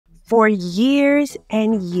For years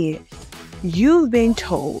and years, you've been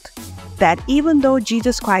told that even though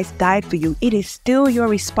Jesus Christ died for you, it is still your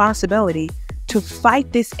responsibility to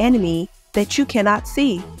fight this enemy that you cannot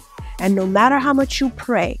see. And no matter how much you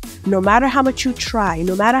pray, no matter how much you try,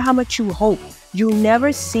 no matter how much you hope, you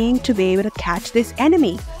never seem to be able to catch this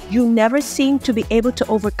enemy. You never seem to be able to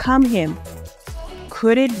overcome him.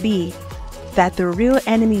 Could it be that the real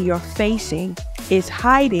enemy you're facing is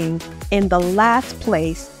hiding in the last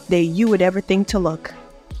place that you would ever think to look?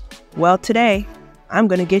 Well, today, I'm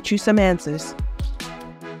going to get you some answers.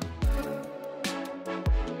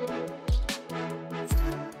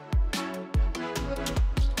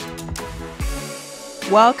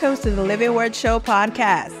 Welcome to the Living Word Show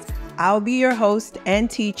podcast. I'll be your host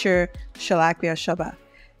and teacher, Shalakbia Shaba.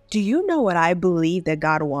 Do you know what I believe that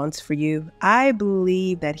God wants for you? I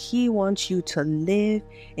believe that He wants you to live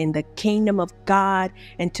in the kingdom of God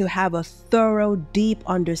and to have a thorough, deep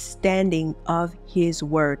understanding of His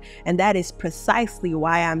word. And that is precisely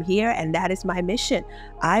why I'm here, and that is my mission.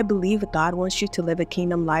 I believe that God wants you to live a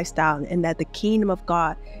kingdom lifestyle and that the kingdom of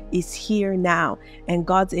God is here now. And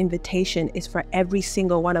God's invitation is for every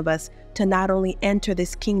single one of us to not only enter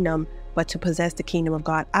this kingdom, but to possess the kingdom of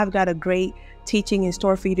God. I've got a great teaching in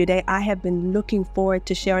store for you today. I have been looking forward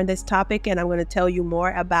to sharing this topic, and I'm going to tell you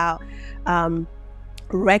more about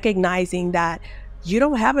recognizing that you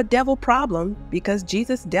don't have a devil problem because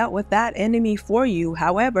Jesus dealt with that enemy for you.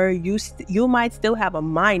 However, you might still have a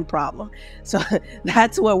mind problem. So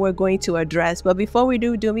that's what we're going to address. But before we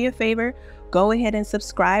do me a favor, go ahead and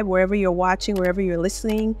subscribe wherever you're watching, wherever you're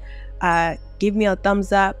listening. Give me a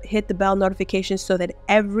thumbs up, hit the bell notification so that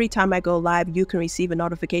every time I go live, you can receive a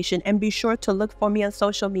notification. And be sure to look for me on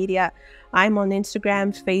social media. I'm on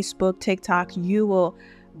Instagram, Facebook, TikTok. You will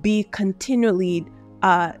be continually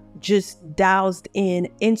just doused in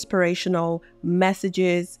inspirational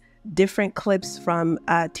messages, different clips from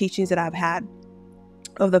teachings that I've had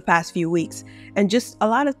over the past few weeks, and just a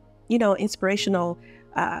lot of, inspirational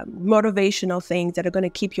motivational things that are going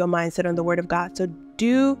to keep your mindset on the Word of God. So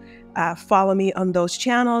do follow me on those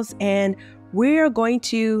channels, and we're going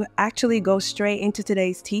to actually go straight into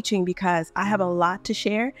today's teaching because I have a lot to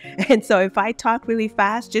share. And so if I talk really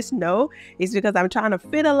fast, just know it's because I'm trying to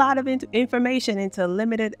fit a lot of information into a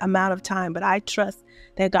limited amount of time. But I trust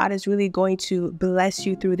that God is really going to bless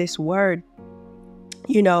you through this word.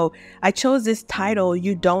 I chose this title,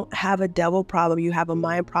 You Don't Have a Devil Problem, You Have a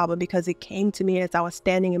Mind Problem, because it came to me as I was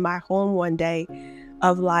standing in my home one day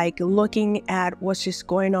of looking at what's just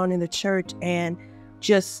going on in the church and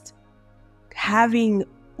just having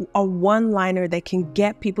a one-liner that can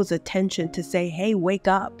get people's attention to say, hey, wake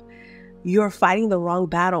up. You're fighting the wrong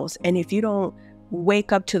battles. And if you don't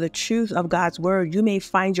wake up to the truth of God's word, you may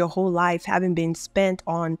find your whole life having been spent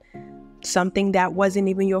on something that wasn't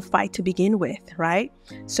even your fight to begin with, right?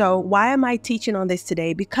 So why am I teaching on this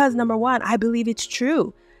today? Because number one, I believe it's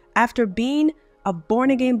true. After being a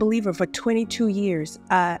born-again believer for 22 years,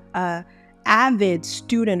 avid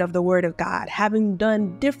student of the Word of God, having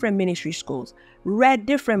done different ministry schools, read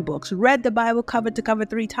different books, read the Bible cover to cover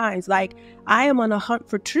 3 times, I am on a hunt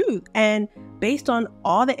for truth. And based on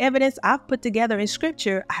all the evidence I've put together in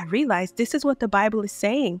Scripture, I realized this is what the Bible is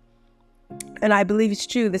saying. And I believe it's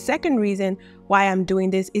true. The second reason why I'm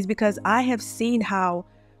doing this is because I have seen how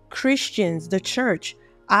Christians, the church,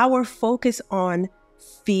 our focus on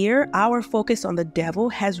fear, our focus on the devil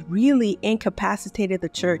has really incapacitated the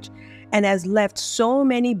church and has left so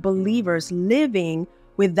many believers living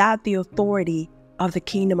without the authority of the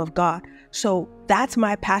kingdom of God. So that's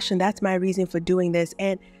my passion. That's my reason for doing this.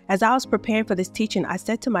 And as I was preparing for this teaching, I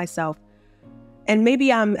said to myself, and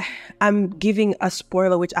maybe I'm giving a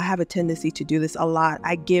spoiler, which I have a tendency to do this a lot.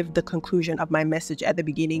 I give the conclusion of my message at the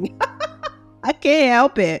beginning. I can't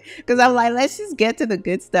help it because I'm like, let's just get to the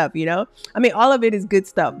good stuff, I mean, all of it is good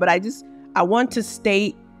stuff, but I want to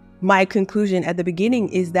state my conclusion at the beginning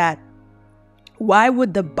is that why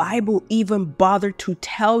would the Bible even bother to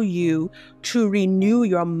tell you to renew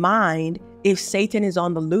your mind if Satan is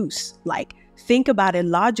on the loose? Think about it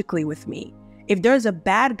logically with me. If there's a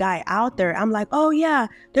bad guy out there, I'm like, oh yeah,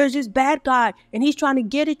 there's this bad guy and he's trying to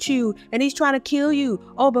get at you and he's trying to kill you.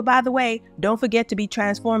 Oh, but by the way, don't forget to be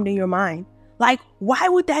transformed in your mind. Why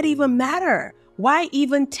would that even matter? Why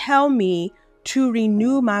even tell me to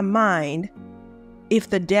renew my mind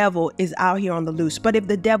if the devil is out here on the loose? But if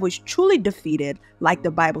the devil is truly defeated, like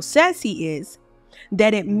the Bible says he is,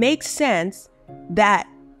 then it makes sense that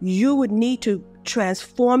you would need to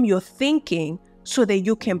transform your thinking so that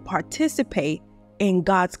you can participate in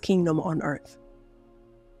God's kingdom on earth.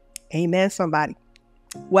 Amen, somebody.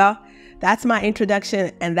 Well, that's my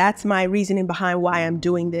introduction, and that's my reasoning behind why I'm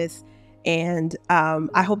doing this. And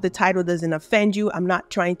I hope the title doesn't offend you. I'm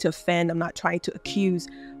not trying to offend. I'm not trying to accuse,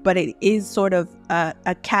 but it is sort of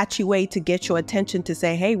a catchy way to get your attention to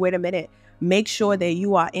say, hey, wait a minute. Make sure that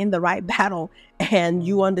you are in the right battle and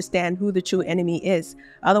you understand who the true enemy is.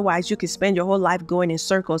 Otherwise, you could spend your whole life going in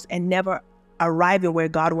circles and never arriving where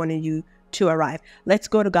God wanted you to arrive. Let's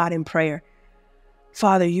go to God in prayer.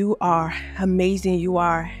 Father, you are amazing. You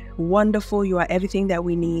are wonderful. You are everything that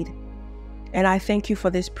we need. And I thank you for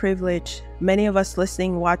this privilege. Many of us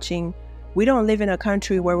listening, watching, we don't live in a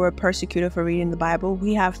country where we're persecuted for reading the Bible.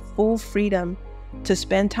 We have full freedom to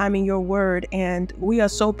spend time in your word. And we are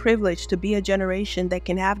so privileged to be a generation that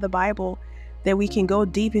can have the Bible, that we can go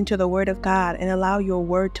deep into the word of God and allow your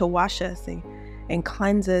word to wash us and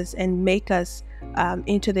cleanse us and make us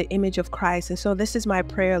into the image of Christ. And so this is my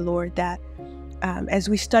prayer, Lord, that as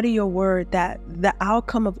we study your word, that the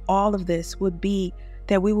outcome of all of this would be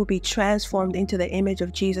that we will be transformed into the image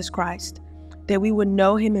of Jesus Christ, that we would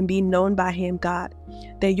know him and be known by him, God,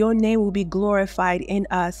 that your name will be glorified in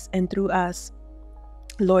us and through us,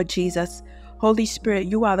 Lord Jesus. Holy Spirit,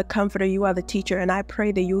 you are the comforter, you are the teacher, and I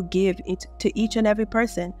pray that you give to each and every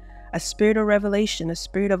person a spirit of revelation, a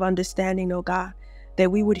spirit of understanding, oh God,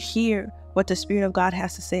 that we would hear what the Spirit of God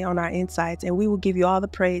has to say on our insides, and we will give you all the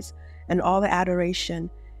praise and all the adoration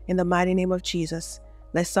in the mighty name of Jesus.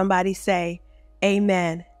 Let somebody say,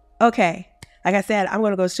 amen. Okay. Like I said, I'm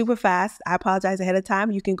going to go super fast. I apologize ahead of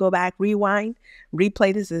time. You can go back, rewind,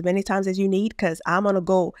 replay this as many times as you need because I'm on a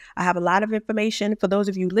go. I have a lot of information. For those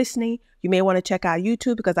of you listening, you may want to check out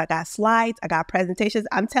YouTube because I got slides, I got presentations.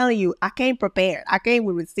 I'm telling you, I came prepared. I came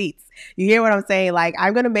with receipts. You hear what I'm saying? Like,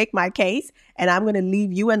 I'm going to make my case and I'm going to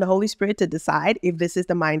leave you and the Holy Spirit to decide if this is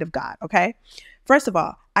the mind of God. Okay. First of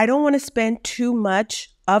all, I don't want to spend too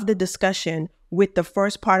much of the discussion with the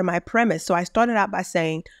first part of my premise. So I started out by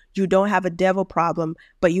saying you don't have a devil problem,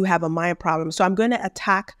 but you have a mind problem. So I'm going to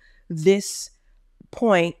attack this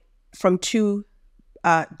point from two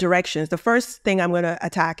directions. The first thing I'm going to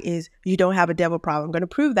attack is you don't have a devil problem. I'm going to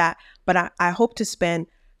prove that, but I hope to spend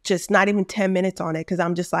just not even 10 minutes on it because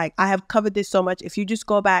I'm just like, I have covered this so much. If you just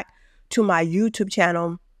go back to my YouTube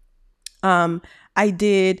channel,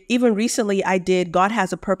 even recently I did God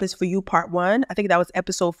Has a Purpose for You Part 1. I think that was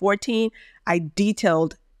episode 14. I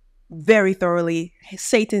detailed very thoroughly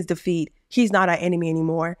Satan's defeat. He's not our enemy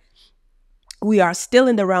anymore. We are still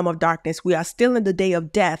in the realm of darkness. We are still in the day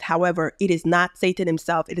of death. However, it is not Satan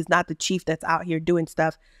himself. It is not the chief that's out here doing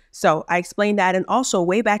stuff. So I explained that. And also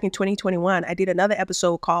way back in 2021, I did another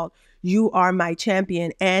episode called You Are My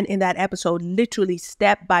Champion. And in that episode, literally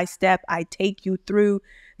step by step, I take you through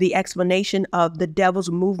the explanation of the devil's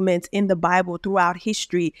movements in the Bible throughout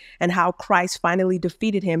history and how Christ finally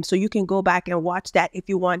defeated him. So you can go back and watch that if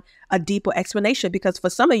you want a deeper explanation, because for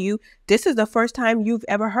some of you, this is the first time you've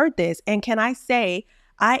ever heard this. And can I say,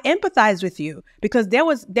 I empathize with you because there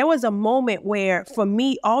was a moment where for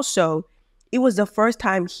me also, it was the first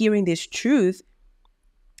time hearing this truth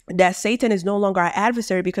that Satan is no longer our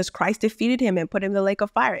adversary because Christ defeated him and put him in the lake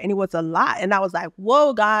of fire. And it was a lot. And I was like,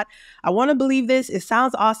 whoa, God, I want to believe this. It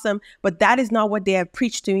sounds awesome, but that is not what they have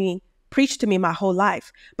preached to me my whole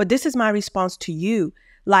life. But this is my response to you.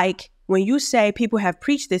 Like, when you say people have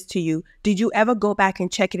preached this to you, did you ever go back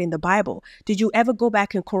and check it in the Bible? Did you ever go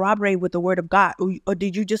back and corroborate with the word of God? Or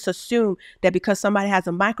did you just assume that because somebody has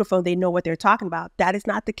a microphone, they know what they're talking about? That is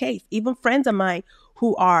not the case. Even friends of mine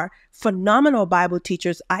who are phenomenal Bible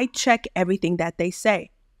teachers, I check everything that they say.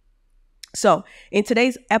 So in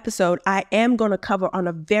today's episode, I am going to cover on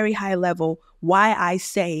a very high level why I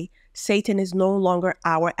say Satan is no longer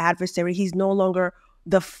our adversary. He's no longer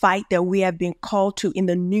the fight that we have been called to in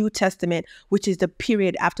the New Testament, which is the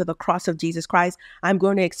period after the cross of Jesus Christ. I'm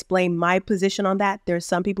going to explain my position on that. There's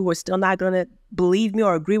some people who are still not going to believe me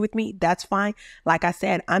or agree with me. That's fine. Like I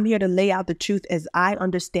said, I'm here to lay out the truth as I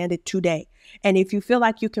understand it today. And if you feel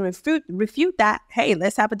like you can refute that, hey,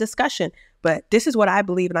 let's have a discussion. But this is what I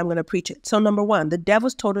believe and I'm going to preach it. So number one, the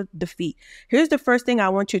devil's total defeat. Here's the first thing I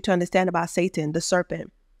want you to understand about Satan, the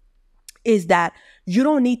serpent, is that you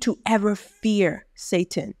don't need to ever fear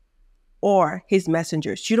Satan or his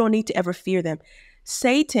messengers. You don't need to ever fear them.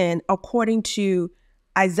 Satan, according to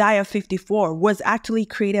Isaiah 54, was actually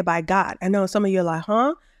created by God. I know some of you are like,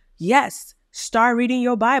 huh? Yes. Start reading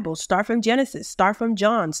your Bible. Start from Genesis. Start from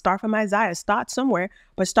John. Start from Isaiah. Start somewhere,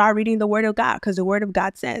 but start reading the word of God because the word of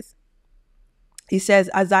God says, he says,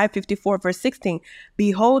 Isaiah 54, verse 16,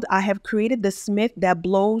 behold, I have created the smith that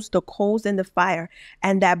blows the coals in the fire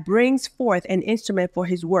and that brings forth an instrument for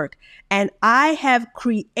his work. And I have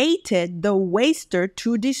created the waster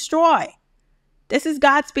to destroy. This is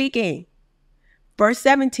God speaking. Verse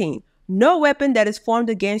 17, no weapon that is formed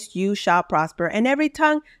against you shall prosper, and every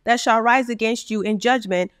tongue that shall rise against you in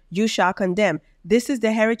judgment you shall condemn. This is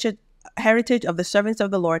the heritage of the servants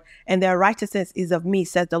of the Lord, and their righteousness is of me,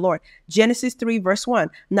 says the Lord. Genesis 3 verse 1.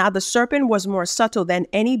 Now the serpent was more subtle than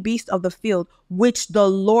any beast of the field which the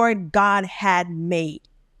Lord God had made.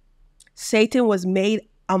 Satan was made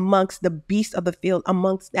amongst the beasts of the field,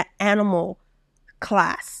 amongst the animal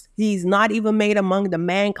class. He's not even made among the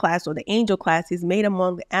man class or the angel class. He's made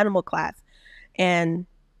among the animal class. And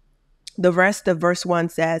the rest of verse 1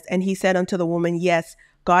 says, and he said unto the woman, yes,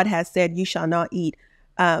 God has said, you shall not eat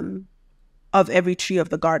of every tree of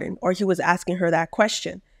the garden. Or he was asking her that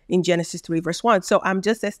question in Genesis 3 verse 1. So I'm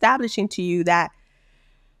just establishing to you that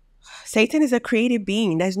Satan is a created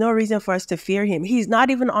being. There's no reason for us to fear him. He's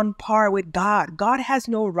not even on par with God. God has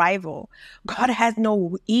no rival. God has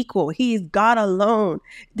no equal. He is God alone.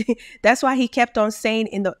 That's why he kept on saying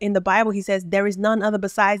in the Bible, he says, there is none other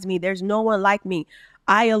besides me. There's no one like me.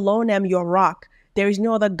 I alone am your rock. There is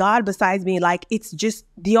no other God besides me. Like, it's just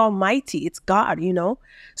the Almighty. It's God, you know?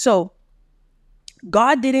 So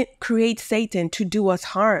God didn't create Satan to do us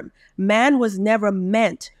harm. Man was never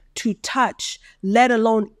meant to touch, let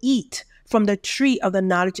alone eat from the tree of the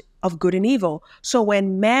knowledge of good and evil. So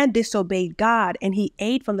when man disobeyed God and he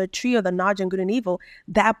ate from the tree of the knowledge of good and evil,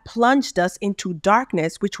 that plunged us into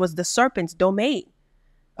darkness, which was the serpent's domain.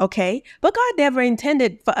 Okay? But God never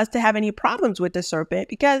intended for us to have any problems with the serpent,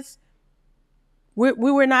 because we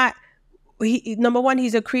were not, number one,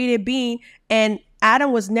 he's a created being, and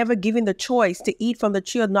Adam was never given the choice to eat from the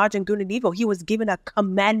tree of knowledge of good and evil. He was given a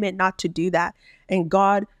commandment not to do that. And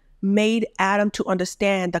God made Adam to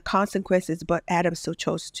understand the consequences, but Adam still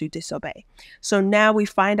chose to disobey. So now we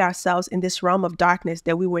find ourselves in this realm of darkness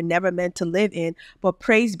that we were never meant to live in. But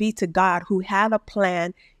praise be to God, who had a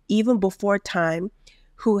plan even before time,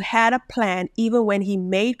 who had a plan even when he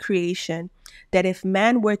made creation, that if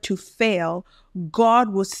man were to fail,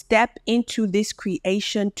 God will step into this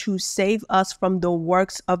creation to save us from the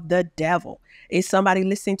works of the devil. Is somebody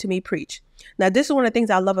listening to me preach? Now, this is one of the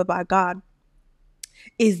things I love about God,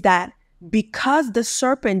 is that because the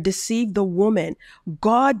serpent deceived the woman,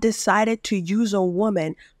 God decided to use a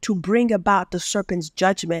woman to bring about the serpent's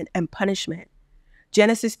judgment and punishment.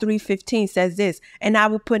 Genesis 3:15 says this, and I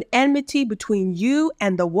will put enmity between you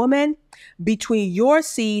and the woman, between your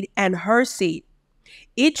seed and her seed.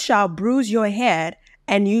 It shall bruise your head,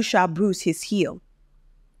 and you shall bruise his heel.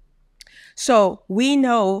 So we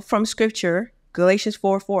know from scripture, Galatians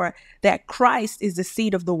 4:4, that Christ is the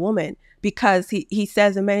seed of the woman, because he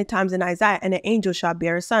says it many times in Isaiah, and an angel shall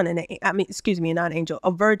bear a son. Not an angel,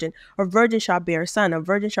 a virgin shall bear a son, a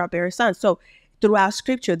virgin shall bear a son. So throughout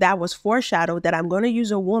scripture, that was foreshadowed that I'm going to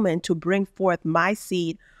use a woman to bring forth my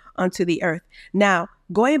seed unto the earth. Now,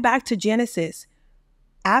 going back to Genesis,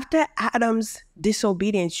 after Adam's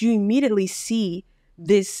disobedience, you immediately see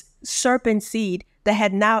this serpent seed that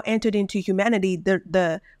had now entered into humanity,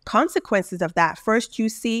 the consequences of that. First, you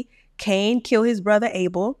see Cain kill his brother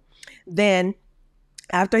Abel. Then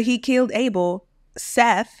after he killed Abel,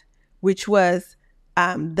 Seth, which was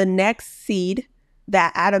the next seed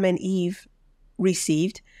that Adam and Eve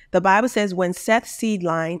received. The Bible says when Seth's seed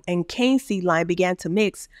line and Cain's seed line began to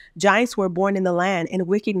mix, giants were born in the land and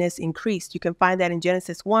wickedness increased. You can find that in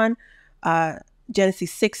Genesis 6,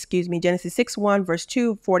 1, verse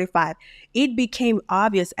 2, 45. It became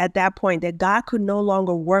obvious at that point that God could no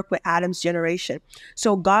longer work with Adam's generation.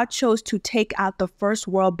 So God chose to take out the first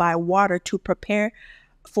world by water to prepare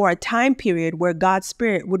for a time period where God's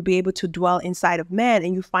spirit would be able to dwell inside of man.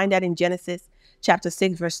 And you find that in Genesis chapter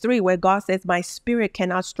 6, verse 3, where God says, my spirit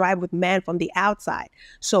cannot strive with man from the outside.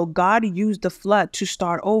 So God used the flood to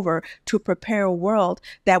start over, to prepare a world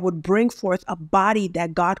that would bring forth a body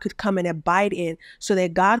that God could come and abide in, so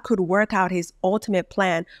that God could work out his ultimate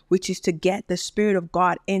plan, which is to get the spirit of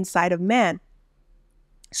God inside of man.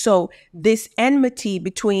 So this enmity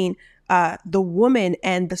between the woman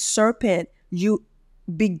and the serpent, you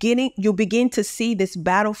begin to see this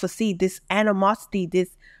battle for seed, this animosity, this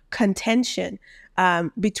contention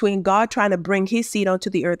between God trying to bring his seed onto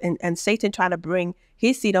the earth and Satan trying to bring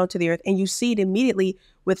his seed onto the earth. And you see it immediately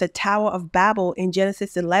with the Tower of Babel in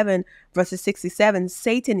Genesis 11, verses 67.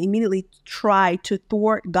 Satan immediately tried to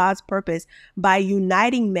thwart God's purpose by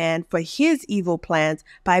uniting man for his evil plans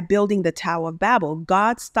by building the Tower of Babel.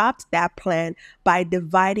 God stopped that plan by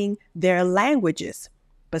dividing their languages.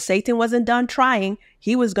 But Satan wasn't done trying.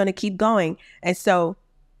 He was going to keep going. And so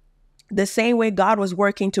The same way God was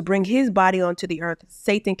working to bring his body onto the earth,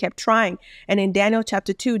 Satan kept trying. And in Daniel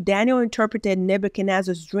chapter 2, Daniel interpreted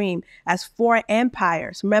Nebuchadnezzar's dream as 4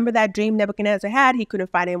 empires. Remember that dream Nebuchadnezzar had? He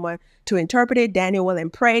couldn't find anyone to interpret it. Daniel went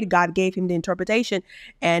and prayed. God gave him the interpretation.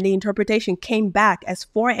 And the interpretation came back as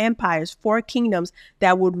 4 empires, 4 kingdoms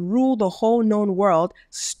that would rule the whole known world,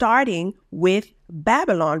 starting with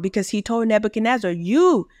Babylon, because he told Nebuchadnezzar,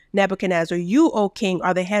 you, Nebuchadnezzar, you, O king,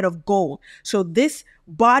 are the head of gold. So this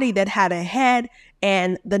body that had a head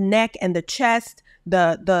and the neck and the chest,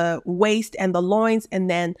 the waist and the loins, and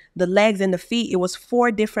then the legs and the feet, it was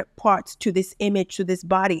 4 different parts to this image, to this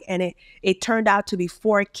body. And it turned out to be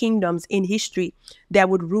 4 kingdoms in history that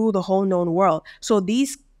would rule the whole known world. So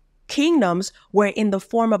these kingdoms were in the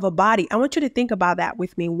form of a body. I want you to think about that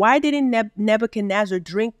with me. Why didn't Nebuchadnezzar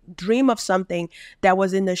dream of something that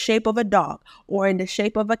was in the shape of a dog or in the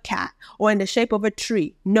shape of a cat or in the shape of a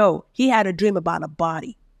tree? No, he had a dream about a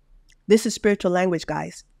body. This is spiritual language,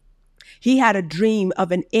 guys. He had a dream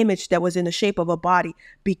of an image that was in the shape of a body,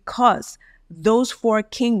 because those 4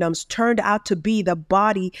 kingdoms turned out to be the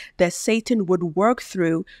body that Satan would work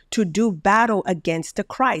through to do battle against the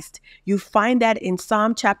Christ. You find that in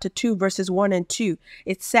Psalm chapter 2, verses 1 and 2.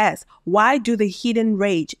 It says, why do the heathen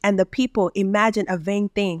rage and the people imagine a vain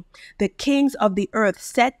thing? The kings of the earth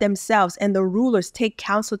set themselves, and the rulers take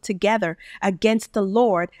counsel together against the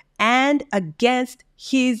Lord and against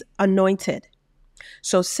his anointed.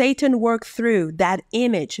 So Satan worked through that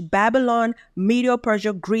image, Babylon,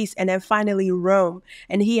 Medo-Persia, Greece, and then finally Rome.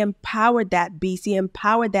 And he empowered that beast. He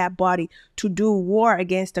empowered that body to do war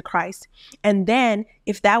against the Christ. And then,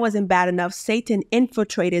 if that wasn't bad enough, Satan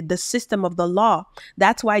infiltrated the system of the law.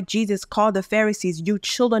 That's why Jesus called the Pharisees, you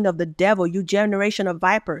children of the devil, you generation of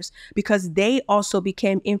vipers, because they also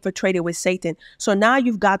became infiltrated with Satan. So now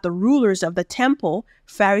you've got the rulers of the temple,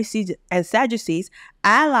 Pharisees and Sadducees,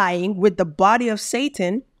 allying with the body of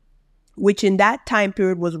Satan, which in that time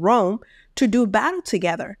period was Rome, to do battle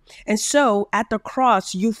together. And so at the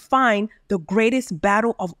cross, you find the greatest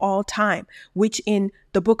battle of all time, which in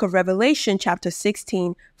the book of Revelation, chapter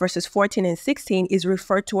 16, verses 14 and 16, is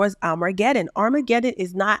referred to as Armageddon. Armageddon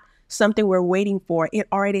is not something we're waiting for. It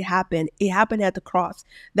already happened. It happened at the cross.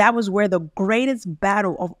 That was where the greatest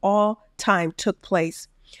battle of all time took place,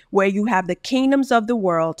 where you have the kingdoms of the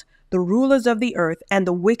world, the rulers of the earth, and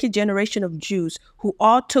the wicked generation of Jews who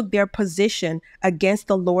all took their position against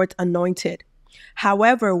the Lord's anointed.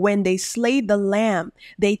 However, when they slayed the lamb,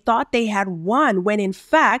 they thought they had won, when in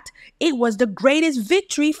fact, it was the greatest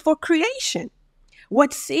victory for creation.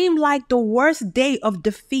 What seemed like the worst day of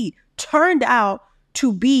defeat turned out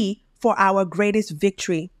to be for our greatest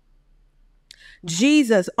victory.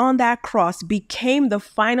 Jesus on that cross became the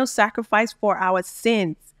final sacrifice for our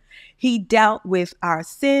sins. He dealt with our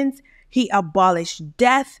sins, he abolished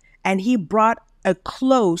death, and he brought a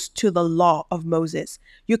close to the law of Moses.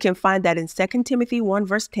 You can find that in 2 Timothy 1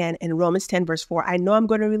 verse 10 and Romans 10 verse 4. I know I'm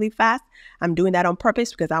going really fast. I'm doing that on purpose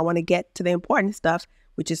because I want to get to the important stuff,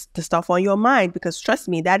 which is the stuff on your mind, because trust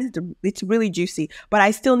me, it's really juicy. But I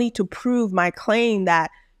still need to prove my claim that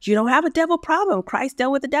you don't have a devil problem. Christ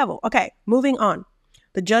dealt with the devil. Okay, moving on.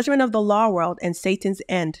 The judgment of the law world and Satan's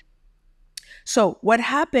end. So what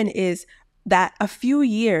happened is that a few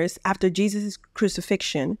years after Jesus'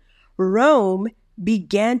 crucifixion, Rome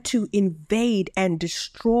began to invade and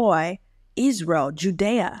destroy Israel,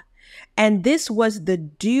 Judea. And this was the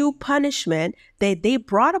due punishment that they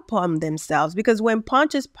brought upon themselves, because when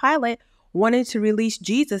Pontius Pilate wanted to release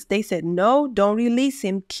Jesus, they said, no, don't release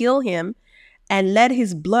him, kill him, and let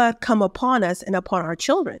his blood come upon us and upon our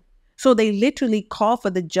children. So they literally called for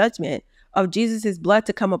the judgment of Jesus' blood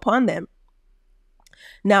to come upon them.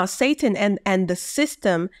 Now, Satan and the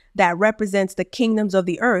system that represents the kingdoms of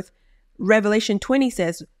the earth, Revelation 20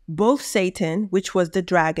 says, both Satan, which was the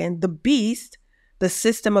dragon, the beast, the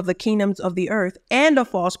system of the kingdoms of the earth, and the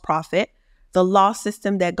false prophet, the law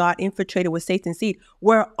system that God infiltrated with Satan's seed,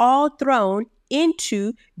 were all thrown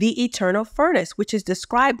into the eternal furnace, which is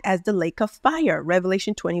described as the lake of fire,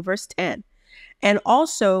 Revelation 20, verse 10. And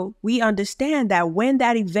also, we understand that when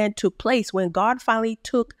that event took place, when God finally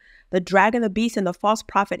took the dragon, the beast, and the false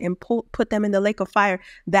prophet and put them in the lake of fire,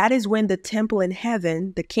 that is when the temple in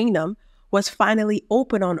heaven, the kingdom, was finally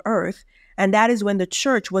open on earth. And that is when the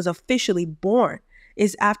church was officially born,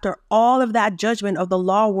 is after all of that judgment of the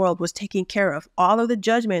law world was taken care of. All of the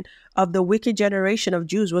judgment of the wicked generation of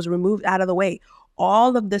Jews was removed out of the way.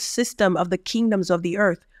 All of the system of the kingdoms of the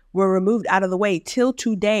earth were removed out of the way. Till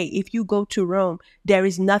today, if you go to Rome, there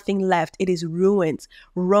is nothing left. It is ruins.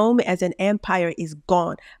 Rome as an empire is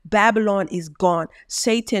gone. Babylon is gone.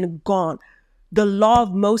 Satan gone. The law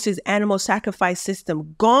of Moses animal sacrifice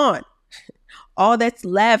system gone. All that's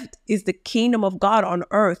left is the kingdom of God on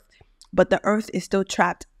earth, but the earth is still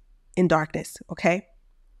trapped in darkness, okay?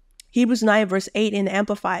 Hebrews 9 verse 8 in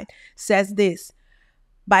Amplified says this: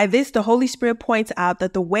 by this, the Holy Spirit points out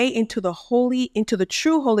that the way into the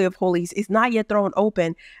true Holy of Holies is not yet thrown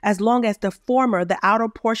open, as long as the outer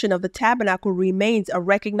portion of the tabernacle remains a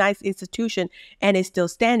recognized institution and is still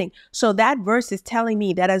standing. So that verse is telling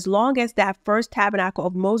me that as long as that first tabernacle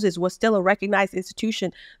of Moses was still a recognized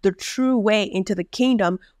institution, the true way into the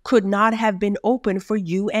kingdom could not have been open for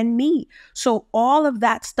you and me. So all of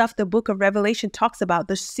that stuff the book of Revelation talks about,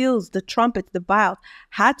 the seals, the trumpets, the vials,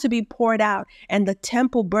 had to be poured out, and the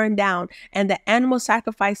temple burned down, and the animal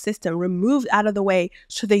sacrifice system removed out of the way,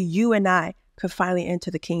 so that you and I could finally enter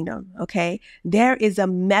the kingdom. Okay. There is a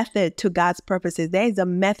method to God's purposes. There is a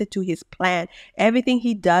method to his plan. Everything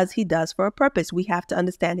he does for a purpose. We have to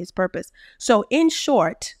understand his purpose. So in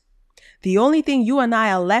short, the only thing you and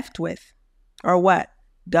I are left with are what?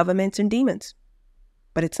 Governments and demons.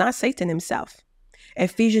 But it's not Satan himself.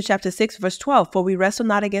 Ephesians chapter 6 verse 12, for we wrestle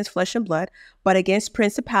not against flesh and blood, but against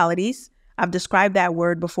principalities. I've described that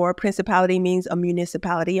word before. Principality means a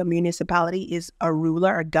municipality. A municipality is a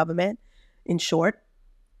ruler, a government, in short.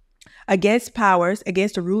 Against powers,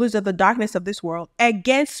 against the rulers of the darkness of this world,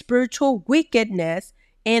 against spiritual wickedness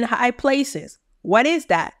in high places. What is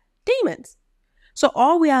that? Demons. So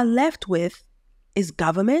all we are left with is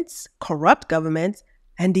governments, corrupt governments,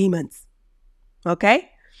 and demons. Okay?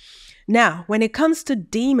 Now, when it comes to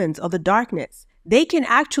demons or the darkness, they can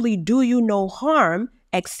actually do you no harm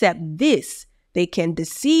except this: they can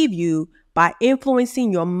deceive you by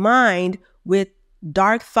influencing your mind with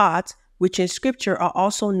dark thoughts, which in scripture are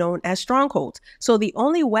also known as strongholds. So the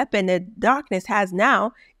only weapon that darkness has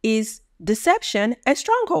now is deception and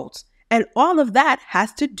strongholds. And all of that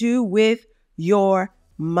has to do with your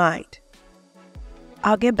mind.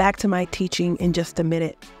 I'll get back to my teaching in just a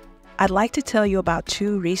minute. I'd like to tell you about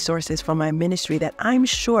 2 resources from my ministry that I'm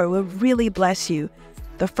sure will really bless you.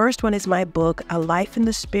 The first one is my book, A Life in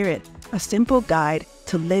the Spirit, a simple guide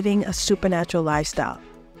to living a supernatural lifestyle.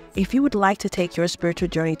 If you would like to take your spiritual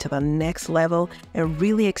journey to the next level and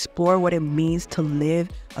really explore what it means to live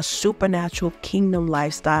a supernatural kingdom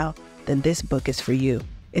lifestyle, then this book is for you.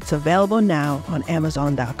 It's available now on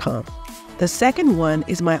Amazon.com. The second one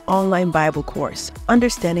is my online Bible course,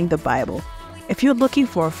 Understanding the Bible. If you're looking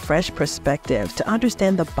for a fresh perspective to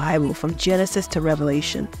understand the Bible from Genesis to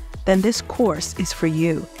Revelation, then this course is for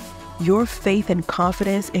you. Your faith and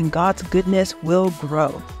confidence in God's goodness will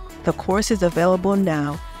grow. The course is available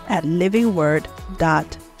now at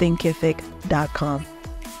livingword.thinkific.com.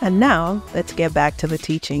 And now let's get back to the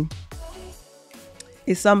teaching.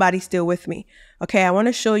 Is somebody still with me? Okay, I want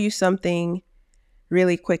to show you something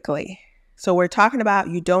really quickly. So we're talking about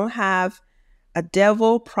you don't have a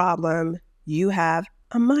devil problem, you have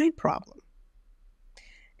a mind problem.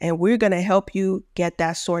 And we're going to help you get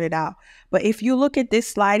that sorted out. But if you look at this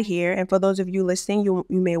slide here, and for those of you listening, you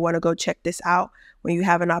may want to go check this out when you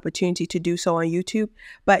have an opportunity to do so on YouTube.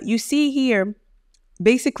 But you see here,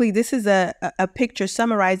 basically, this is a picture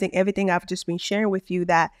summarizing everything I've just been sharing with you,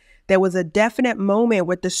 that there was a definite moment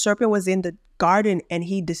where the serpent was in the garden and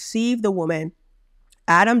he deceived the woman.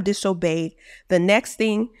 Adam disobeyed. The next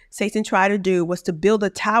thing Satan tried to do was to build a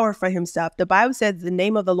tower for himself. The Bible says the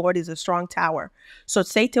name of the Lord is a strong tower. So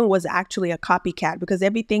Satan was actually a copycat, because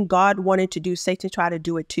everything God wanted to do, Satan tried to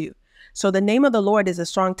do it too. So the name of the Lord is a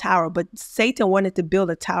strong tower, but Satan wanted to build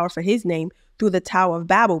a tower for his name through the Tower of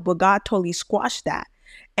Babel, but God totally squashed that.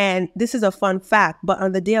 And this is a fun fact, but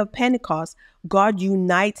on the day of Pentecost, God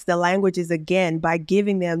unites the languages again by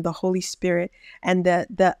giving them the Holy Spirit and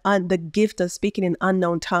the gift of speaking in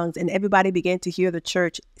unknown tongues. And everybody began to hear the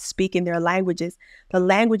church speak in their languages. The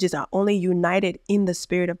languages are only united in the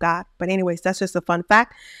Spirit of God. But anyways, that's just a fun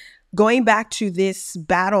fact. Going back to this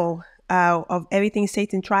battle of everything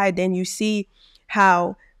Satan tried, then you see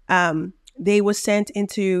how they were sent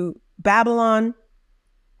into Babylon.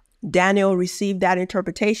 Daniel received that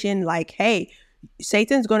interpretation like, hey,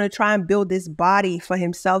 Satan's going to try and build this body for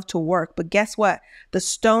himself to work. But guess what? The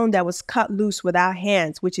stone that was cut loose without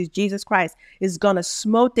hands, which is Jesus Christ, is going to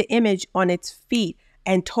smote the image on its feet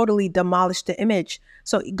and totally demolish the image.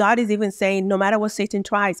 So God is even saying, no matter what Satan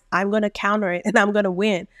tries, I'm going to counter it and I'm going to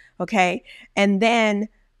win. Okay. And then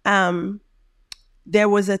there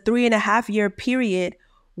was a 3.5-year period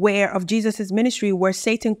of Jesus's ministry where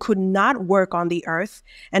Satan could not work on the earth.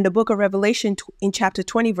 And the book of Revelation in chapter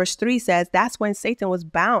 20, verse 3 says that's when Satan was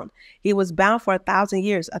bound. He was bound for 1,000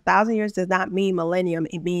 years. 1,000 years does not mean millennium.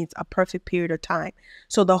 It means a perfect period of time.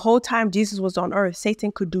 So the whole time Jesus was on earth,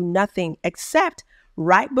 Satan could do nothing except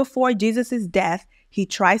right before Jesus's death, he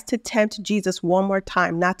tries to tempt Jesus one more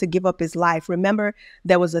time not to give up his life. Remember,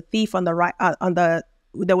 there was a thief on the right,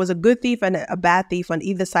 there was a good thief and a bad thief on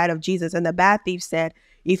either side of Jesus. And the bad thief said,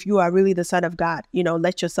 if you are really the Son of God,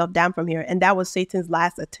 let yourself down from here. And that was Satan's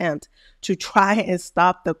last attempt to try and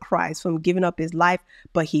stop the Christ from giving up his life.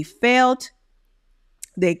 But he failed.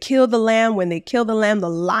 They killed the lamb. When they killed the lamb, the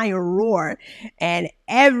lion roared, and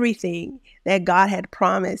everything that God had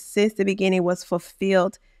promised since the beginning was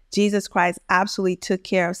fulfilled. Jesus Christ absolutely took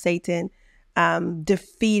care of Satan,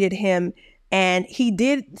 defeated him. And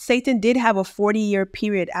Satan did have a 40-year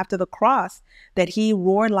period after the cross that he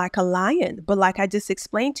roared like a lion. But like I just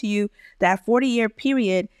explained to you, that 40-year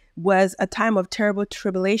period was a time of terrible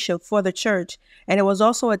tribulation for the church. And it was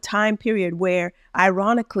also a time period where,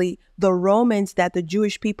 ironically, the Romans that the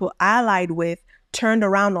Jewish people allied with turned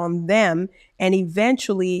around on them. And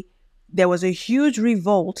eventually there was a huge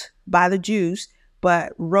revolt by the Jews.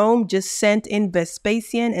 But Rome just sent in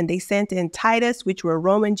Vespasian and they sent in Titus, which were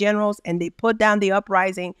Roman generals, and they put down the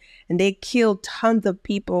uprising and they killed tons of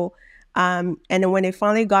people. And then when they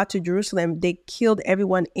finally got to Jerusalem, they killed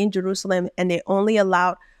everyone in Jerusalem, and they only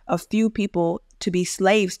allowed a few people to be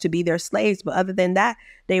slaves, to be their slaves. But other than that,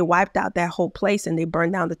 they wiped out that whole place and they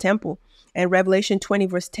burned down the temple. And Revelation 20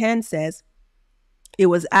 verse 10 says, it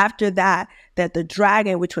was after that the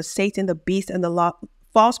dragon, which was Satan, the beast, and the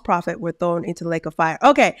false prophet were thrown into the lake of fire.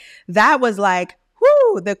 Okay, that was like,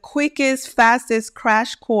 the quickest, fastest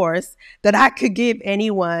crash course that I could give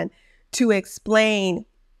anyone to explain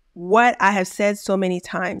what I have said so many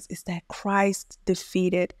times, is that Christ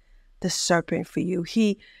defeated the serpent for you.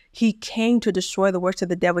 He came to destroy the works of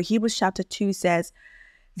the devil. Hebrews chapter 2 says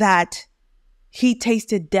that he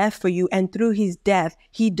tasted death for you, and through his death,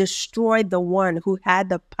 he destroyed the one who had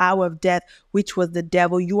the power of death, which was the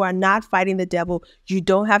devil. You are not fighting the devil. You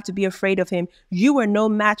don't have to be afraid of him. You are no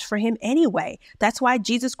match for him anyway. That's why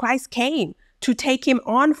Jesus Christ came, to take him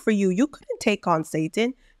on for you. You couldn't take on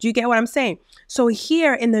Satan. Do you get what I'm saying? So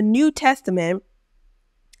here in the New Testament,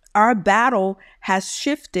 our battle has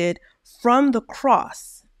shifted from the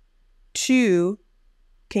cross to,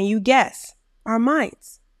 can you guess, our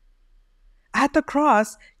minds. At the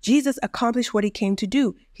cross, Jesus accomplished what he came to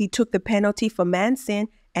do. He took the penalty for man's sin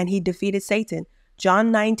and he defeated Satan.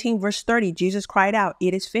 John 19 verse 30, Jesus cried out,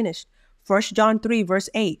 "It is finished." 1 John 3 verse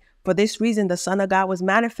 8, for this reason the Son of God was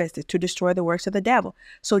manifested, to destroy the works of the devil.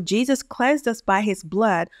 So Jesus cleansed us by his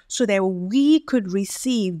blood so that we could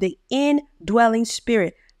receive the indwelling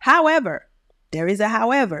Spirit. However, there is a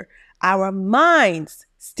however, our minds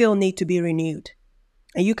still need to be renewed.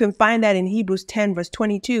 And you can find that in Hebrews 10 verse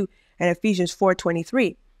 22 and Ephesians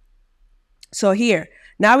 4:23. So here,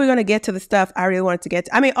 now we're going to get to the stuff I really wanted to get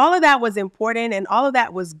to. I mean, all of that was important and all of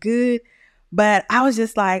that was good, but I was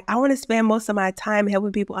just like, I want to spend most of my time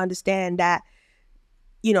helping people understand that,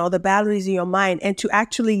 the battle is in your mind, and to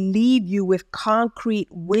actually leave you with concrete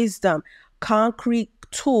wisdom, concrete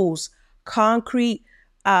tools, concrete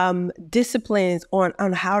disciplines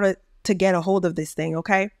on how to get a hold of this thing.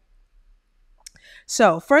 Okay.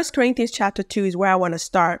 So 1 Corinthians chapter 2 is where I want to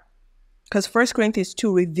start, because 1 Corinthians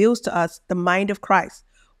 2 reveals to us the mind of Christ.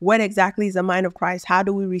 What exactly is the mind of Christ? How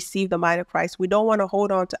do we receive the mind of Christ? We don't want to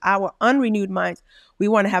hold on to our unrenewed minds. We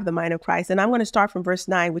want to have the mind of Christ. And I'm going to start from verse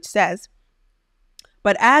 9, which says,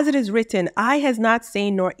 "But as it is written, eye has not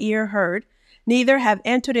seen nor ear heard, neither have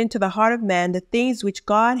entered into the heart of man the things which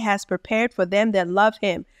God has prepared for them that love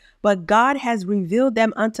him. But God has revealed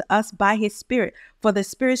them unto us by his Spirit. For the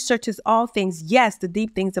Spirit searches all things, yes, the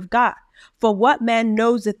deep things of God. For what man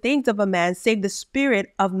knows the things of a man, save the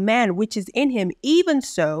spirit of man which is in him? Even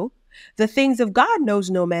so, the things of God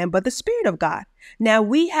knows no man, but the Spirit of God. Now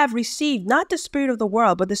we have received not the spirit of the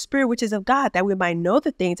world, but the Spirit which is of God, that we might know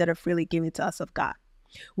the things that are freely given to us of God.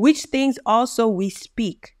 Which things also we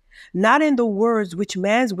speak, not in the words which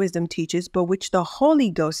man's wisdom teaches, but which the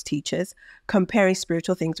Holy Ghost teaches, comparing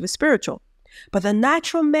spiritual things with spiritual. But the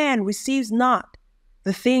natural man receives not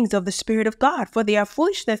the things of the Spirit of God, for they are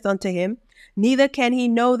foolishness unto him, neither can he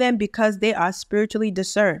know them, because they are spiritually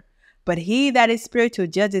discerned. But he that is spiritual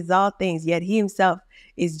judges all things, yet he himself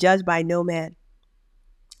is judged by no man.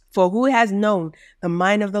 For who has known the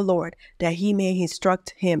mind of the Lord, that he may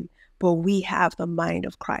instruct him? But we have the mind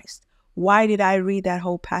of Christ." Why did I read that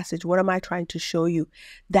whole passage? What am I trying to show you?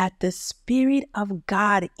 That the Spirit of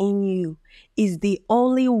God in you is the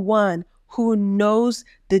only one who knows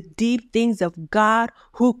the deep things of God,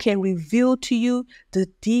 who can reveal to you the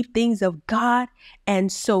deep things of God. And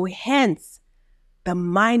so hence, the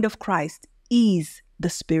mind of Christ is the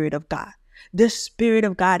Spirit of God. The Spirit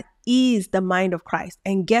of God is the mind of Christ.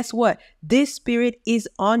 And guess what? This Spirit is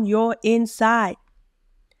on your inside.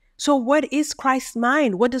 So what is Christ's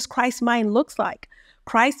mind? What does Christ's mind looks like?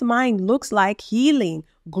 Christ's mind looks like healing,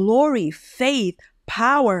 glory, faith,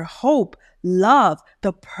 power, hope, love,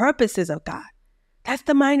 the purposes of God. That's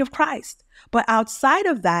the mind of Christ. But outside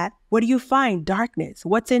of that, what do you find? Darkness.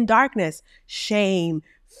 What's in darkness? Shame,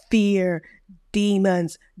 fear,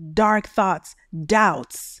 demons, dark thoughts,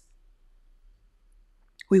 doubts.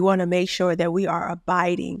 We want to make sure that we are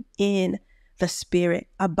abiding in the Spirit,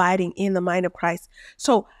 abiding in the mind of Christ.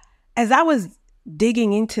 So as I was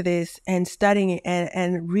digging into this and studying it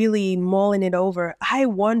and really mulling it over, I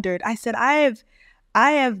wondered, I said, I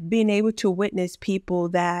have been able to witness people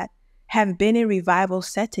that have been in revival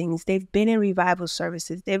settings. They've been in revival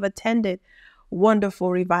services. They've attended wonderful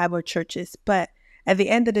revival churches. But at the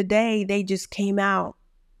end of the day, they just came out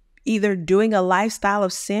either doing a lifestyle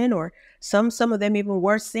of sin, or some of them even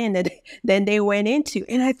worse sin than they went into.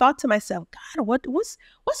 And I thought to myself, God,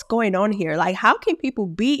 what's going on here? Like, how can people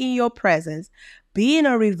be in your presence, be in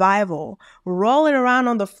a revival, rolling around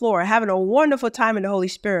on the floor, having a wonderful time in the Holy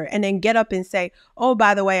Spirit, and then get up and say, oh,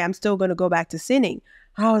 by the way, I'm still going to go back to sinning?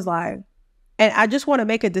 I was like, and I just want to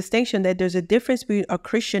make a distinction that there's a difference between a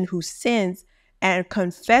Christian who sins and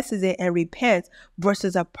confesses it and repents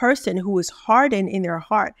versus a person who is hardened in their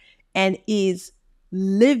heart and is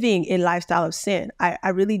living a lifestyle of sin. I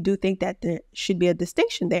really do think that there should be a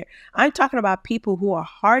distinction there. I'm talking about people who are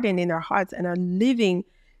hardened in their hearts and are living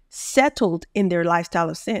settled in their lifestyle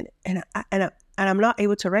of sin. And I'm not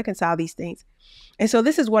able to reconcile these things. And so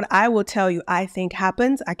this is what I will tell you I think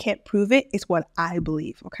happens. I can't prove it. It's what I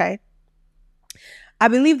believe, okay? I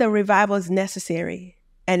believe that revival is necessary,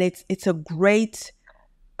 and it's a great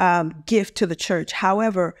gift to the church.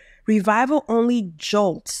 However, revival only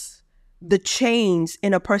jolts the chains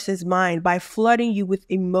in a person's mind by flooding you with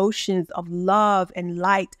emotions of love and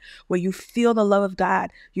light, where you feel the love of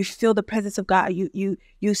God, you feel the presence of God, you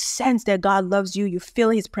sense that God loves you, you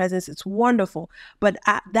feel his presence. It's wonderful. But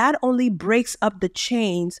that only breaks up the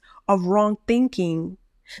chains of wrong thinking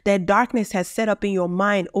that darkness has set up in your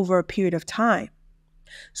mind over a period of time.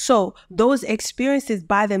 So those experiences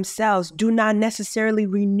by themselves do not necessarily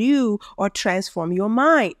renew or transform your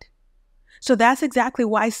mind. So that's exactly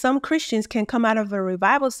why some Christians can come out of a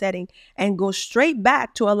revival setting and go straight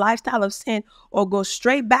back to a lifestyle of sin, or go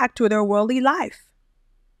straight back to their worldly life.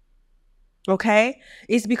 Okay?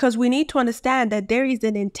 It's because we need to understand that there is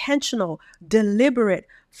an intentional, deliberate,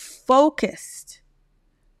 focused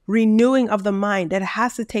renewing of the mind that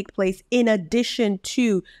has to take place in addition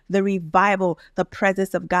to the revival, the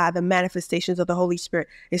presence of God, the manifestations of the Holy Spirit.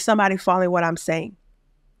 Is somebody following what I'm saying?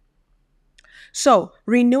 So,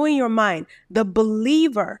 renewing your mind, the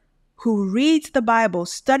believer who reads the Bible,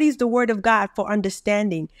 studies the Word of God for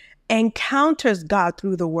understanding, encounters God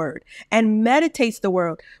through the Word, and meditates the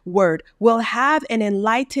Word will have an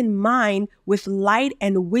enlightened mind with light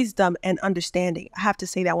and wisdom and understanding. I have to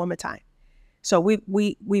say that one more time. So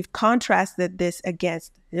we've contrasted this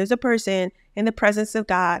against, there's a person in the presence of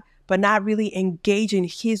God, but not really engaging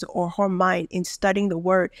his or her mind in studying the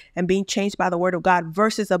Word and being changed by the Word of God,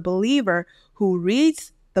 versus a believer who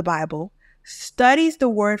reads the Bible, studies the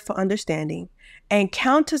Word for understanding,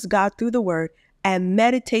 encounters God through the Word, and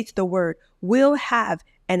meditates the Word, will have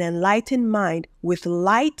an enlightened mind with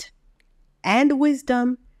light and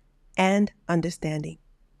wisdom and understanding.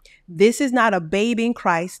 This is not a babe in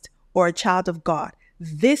Christ or a child of God.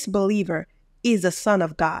 This believer is a son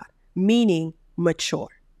of God, meaning mature.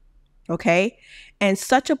 Okay? And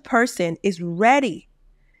such a person is readily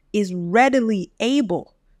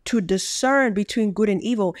able to discern between good and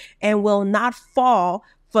evil, and will not fall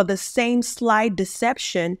for the same sly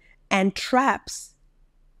deception and traps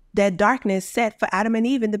that darkness set for Adam and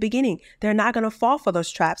Eve in the beginning. They're not going to fall for those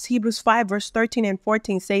traps. Hebrews 5 verse 13 and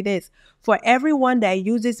 14 say this: for everyone that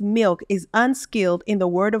uses milk is unskilled in the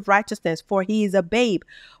word of righteousness, for he is a babe.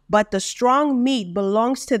 But the strong meat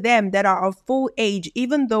belongs to them that are of full age,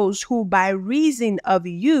 even those who by reason of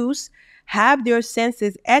use have their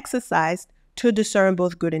senses exercised to discern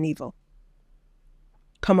both good and evil.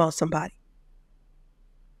 Come on, somebody.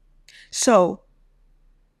 So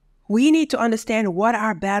we need to understand what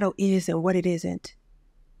our battle is and what it isn't.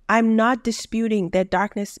 I'm not disputing that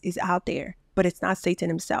darkness is out there, but it's not Satan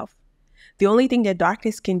himself. The only thing that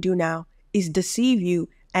darkness can do now is deceive you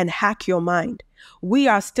and hack your mind. We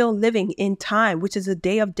are still living in time, which is a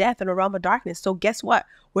day of death and a realm of darkness. So guess what?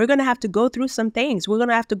 We're going to have to go through some things. We're going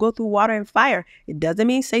to have to go through water and fire. It doesn't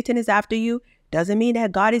mean Satan is after you. Doesn't mean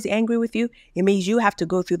that God is angry with you. It means you have to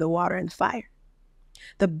go through the water and fire.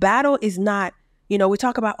 The battle is not, we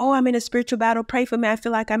talk about, oh, I'm in a spiritual battle. Pray for me. I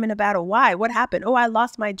feel like I'm in a battle. Why? What happened? Oh, I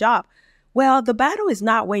lost my job. Well, the battle is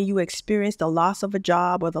not when you experience the loss of a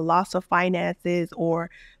job or the loss of finances or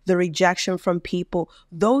the rejection from people.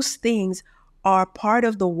 Those things are part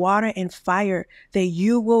of the water and fire that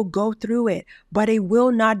you will go through it, but it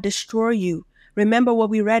will not destroy you. Remember what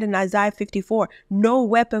we read in Isaiah 54, no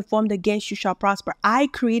weapon formed against you shall prosper. I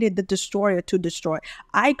created the destroyer to destroy.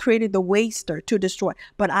 I created the waster to destroy,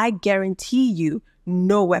 but I guarantee you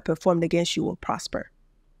no weapon formed against you will prosper.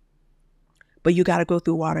 But you got to go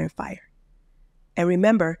through water and fire. And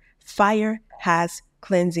remember, fire has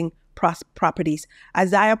cleansing properties.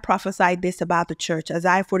 Isaiah prophesied this about the church.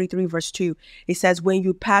 Isaiah 43 verse 2, it says, when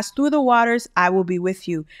you pass through the waters, I will be with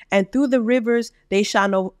you. And through the rivers, they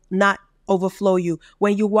shall not overflow you.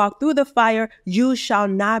 When you walk through the fire, you shall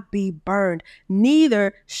not be burned,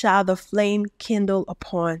 neither shall the flame kindle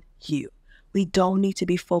upon you. We don't need to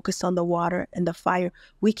be focused on the water and the fire.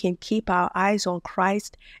 We can keep our eyes on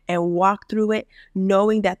Christ and walk through it,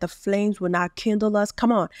 knowing that the flames will not kindle us.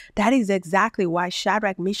 Come on. That is exactly why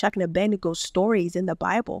Shadrach, Meshach, and Abednego's story is in the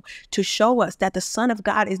Bible, to show us that the Son of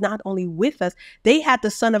God is not only with us. They had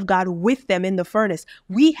the Son of God with them in the furnace.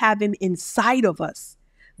 We have him inside of us.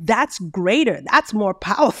 That's greater. That's more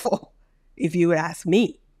powerful, if you would ask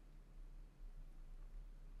me.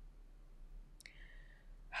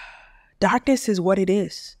 Darkness is what it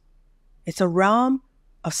is. It's a realm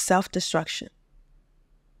of self-destruction.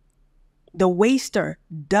 The waster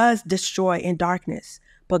does destroy in darkness,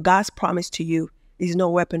 but God's promise to you is no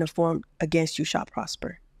weapon formed against you shall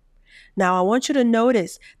prosper. Now, I want you to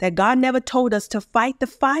notice that God never told us to fight the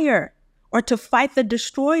fire or to fight the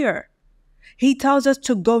destroyer. He tells us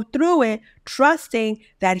to go through it, trusting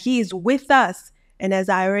that he is with us. And as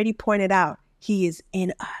I already pointed out, he is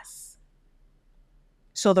in us.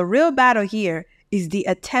 So the real battle here is the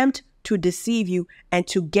attempt to deceive you and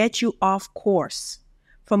to get you off course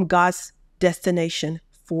from God's destination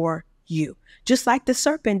for you. Just like the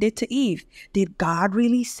serpent did to Eve. Did God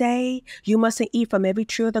really say you mustn't eat from every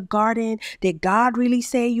tree of the garden? Did God really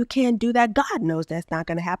say you can't do that? God knows that's not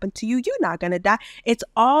going to happen to you. You're not going to die. It's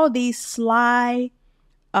all these sly,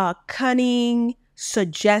 cunning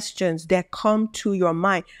suggestions that come to your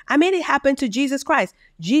mind. I mean, it happened to Jesus Christ.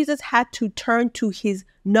 Jesus had to turn to his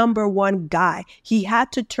number one guy. He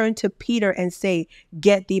had to turn to Peter and say,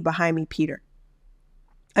 get thee behind me, Peter.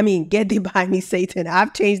 Get thee behind me, Satan.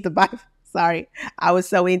 I've changed the Bible. Sorry. I was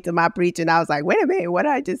so into my preaching. I was like, wait a minute. What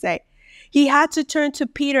did I just say? He had to turn to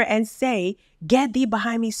Peter and say, get thee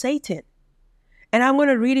behind me, Satan. And I'm going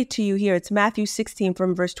to read it to you here. It's Matthew 16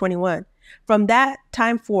 from verse 21. From that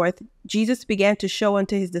time forth, Jesus began to show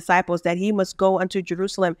unto his disciples that he must go unto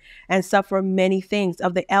Jerusalem and suffer many things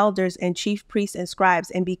of the elders and chief priests and scribes,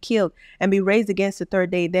 and be killed and be raised against the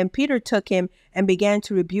third day. Then Peter took him and began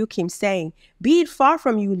to rebuke him, saying, be it far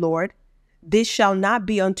from you, Lord, this shall not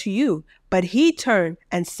be unto you. But he turned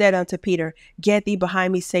and said unto Peter, get thee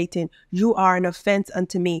behind me, Satan. You are an offense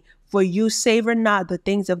unto me, for you savor not the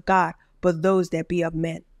things of God, but those that be of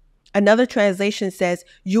men. Another translation says,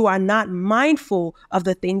 you are not mindful of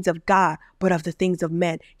the things of God, but of the things of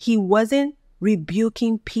men. He wasn't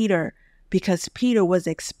rebuking Peter because Peter was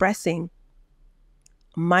expressing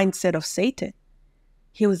mindset of Satan.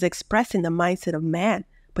 He was expressing the mindset of man,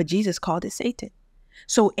 but Jesus called it Satan.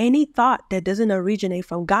 So any thought that doesn't originate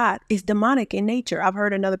from God is demonic in nature. I've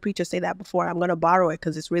heard another preacher say that before. I'm going to borrow it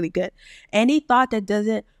because it's really good. Any thought that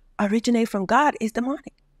doesn't originate from God is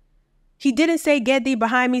demonic. He didn't say, get thee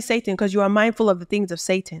behind me, Satan, because you are mindful of the things of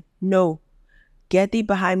Satan. No, get thee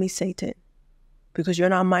behind me, Satan, because you're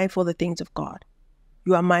not mindful of the things of God.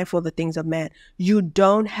 You are mindful of the things of man. You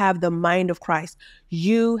don't have the mind of Christ.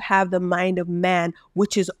 You have the mind of man,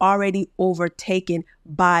 which is already overtaken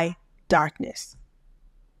by darkness.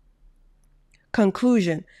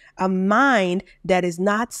 Conclusion, a mind that is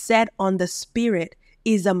not set on the Spirit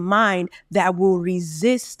is a mind that will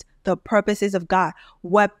resist the purposes of God.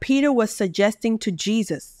 What Peter was suggesting to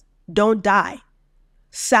Jesus, don't die,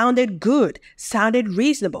 sounded good, sounded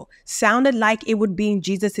reasonable, sounded like it would be in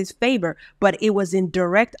Jesus's favor, but it was in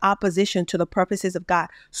direct opposition to the purposes of God.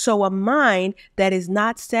 So a mind that is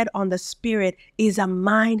not set on the Spirit is a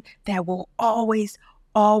mind that will always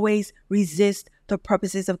resist the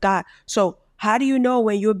purposes of God. So how do you know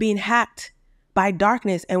when you're being hacked by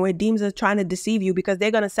darkness and when demons are trying to deceive you? Because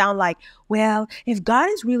they're going to sound like, well, if God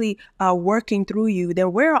is really working through you,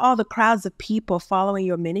 then where are all the crowds of people following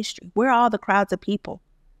your ministry? Where are all the crowds of people?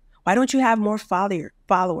 Why don't you have more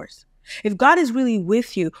followers? If God is really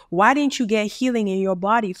with you, why didn't you get healing in your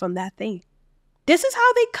body from that thing? This is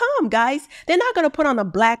how they come, guys. They're not going to put on a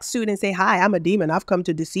black suit and say, hi, I'm a demon. I've come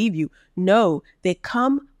to deceive you. No, they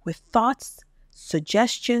come with thoughts,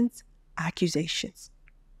 suggestions, accusations.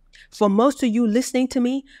 For most of you listening to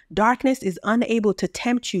me, darkness is unable to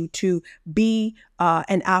tempt you to be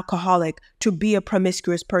an alcoholic, to be a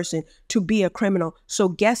promiscuous person, to be a criminal. So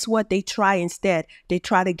guess what they try instead? They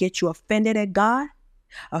try to get you offended at God,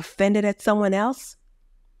 offended at someone else,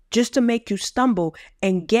 just to make you stumble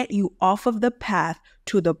and get you off of the path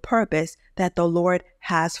to the purpose that the Lord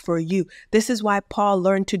has for you. This is why Paul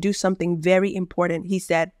learned to do something very important. He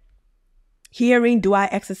said, herein do I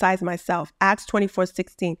exercise myself. Acts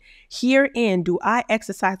 24:16. Herein do I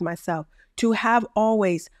exercise myself to have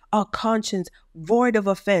always a conscience void of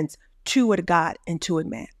offense toward God and toward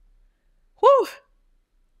man. Whew.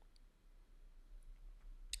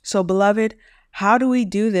 So, beloved, how do we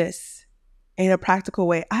do this in a practical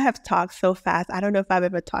way? I have talked so fast. I don't know if I've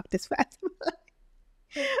ever talked this fast.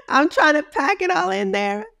 I'm trying to pack it all in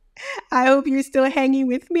there. I hope you're still hanging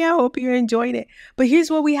with me. I hope you're enjoying it. But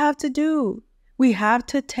here's what we have to do. We have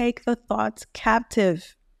to take the thoughts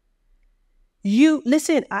captive.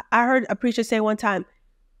 Listen, I heard a preacher say one time,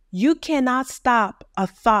 you cannot stop a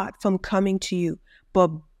thought from coming to you,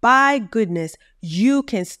 but by goodness, you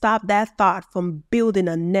can stop that thought from building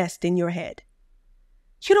a nest in your head.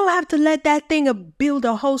 You don't have to let that thing build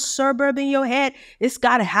a whole suburb in your head. It's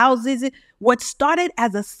got houses. What started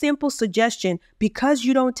as a simple suggestion, because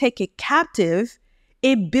you don't take it captive,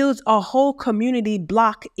 it builds a whole community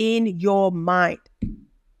block in your mind.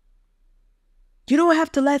 You don't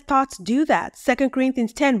have to let thoughts do that. 2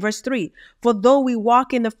 Corinthians 10, verse 3. For though we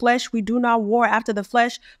walk in the flesh, we do not war after the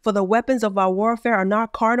flesh. For the weapons of our warfare are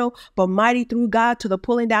not carnal, but mighty through God to the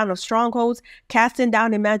pulling down of strongholds, casting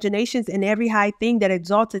down imaginations and every high thing that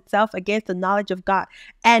exalts itself against the knowledge of God,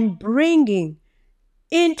 and bringing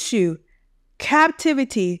into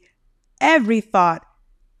captivity every thought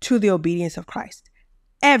to the obedience of Christ.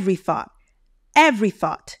 Every thought.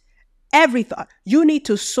 You need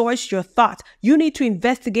to source your thoughts. You need to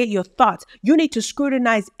investigate your thoughts. You need to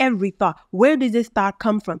scrutinize every thought. Where does this thought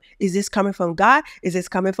come from? Is this coming from God? Is this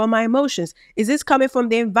coming from my emotions? Is this coming from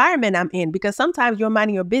the environment I'm in? Because sometimes you're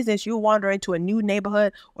minding your business, you wander into a new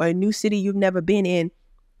neighborhood or a new city you've never been in,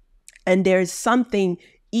 and there's something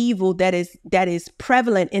evil that is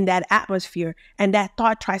prevalent in that atmosphere, and that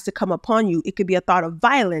thought tries to come upon you. It could be a thought of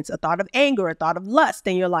violence, a thought of anger, a thought of lust,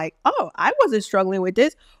 and you're like, oh, I wasn't struggling with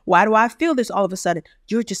this. Why do I feel this all of a sudden?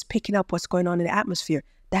 You're just picking up what's going on in the atmosphere.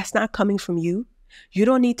 That's not coming from you. You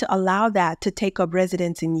don't need to allow that to take up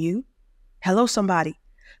residence in you. Hello, somebody.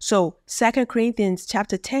 So 2 Corinthians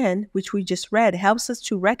chapter 10, which we just read, helps us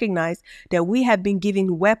to recognize that we have been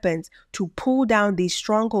given weapons to pull down these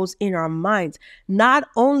strongholds in our minds. Not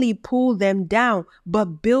only pull them down,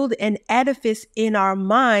 but build an edifice in our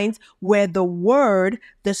minds where the word,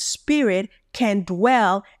 the spirit, can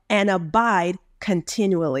dwell and abide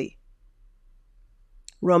continually.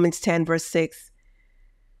 Romans 10, verse 6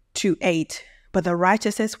 to 8. But the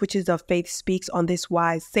righteousness which is of faith speaks on this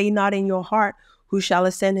wise. Say not in your heart, who shall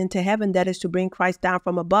ascend into heaven, that is to bring Christ down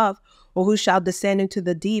from above, or who shall descend into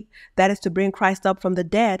the deep, that is to bring Christ up from the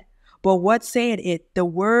dead. But what saith it? The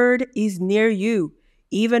word is near you,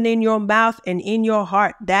 even in your mouth and in your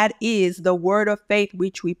heart. That is the word of faith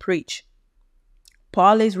which we preach.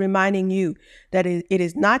 Paul is reminding you that it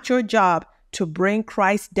is not your job to bring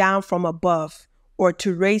Christ down from above or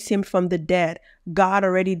to raise him from the dead. God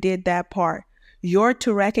already did that part. You're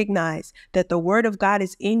to recognize that the word of God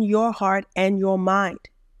is in your heart and your mind.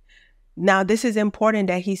 Now, this is important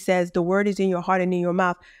that he says the word is in your heart and in your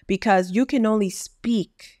mouth, because you can only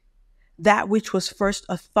speak that which was first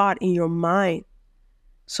a thought in your mind.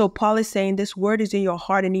 So Paul is saying this word is in your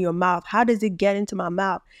heart and in your mouth. How does it get into my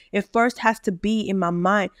mouth? It first has to be in my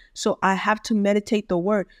mind. So I have to meditate the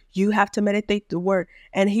word. You have to meditate the word.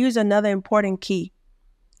 And here's another important key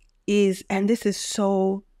and this is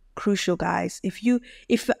so crucial, guys.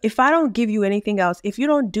 If I don't give you anything else, if you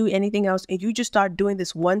don't do anything else and you just start doing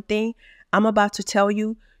this one thing I'm about to tell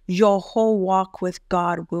you, your whole walk with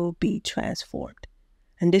God will be transformed.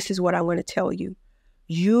 And this is what I'm going to tell you.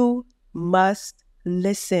 You must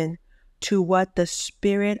listen to what the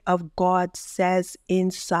Spirit of God says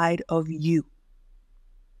inside of you.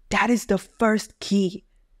 That is the first key.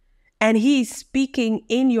 And he's speaking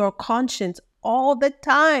in your conscience all the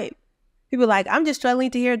time. People are like, I'm just struggling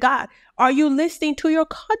to hear God. Are you listening to your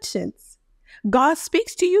conscience? God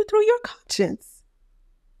speaks to you through your conscience.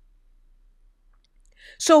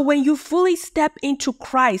 So when you fully step into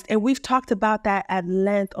Christ, and we've talked about that at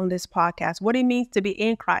length on this podcast, what it means to be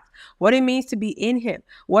in Christ, what it means to be in him,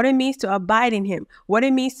 what it means to abide in him, what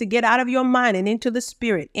it means to get out of your mind and into the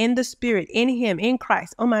spirit, in him, in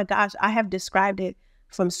Christ. Oh my gosh, I have described it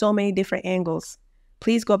from so many different angles.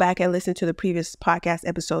 Please go back and listen to the previous podcast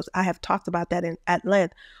episodes. I have talked about that at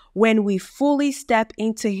length. When we fully step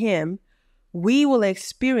into him, we will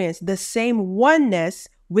experience the same oneness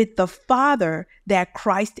with the Father that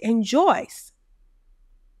Christ enjoys.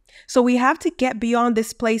 So we have to get beyond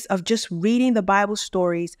this place of just reading the Bible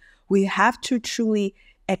stories. We have to truly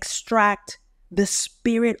extract the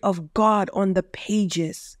Spirit of God on the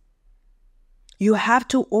pages. You have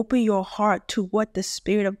to open your heart to what the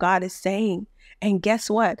Spirit of God is saying. And guess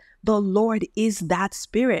what? The Lord is that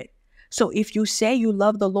Spirit. So if you say you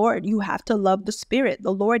love the Lord, you have to love the Spirit.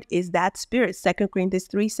 The Lord is that Spirit. 2 Corinthians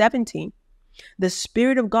 3:17. The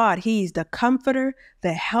Spirit of God, he is the comforter,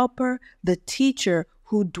 the helper, the teacher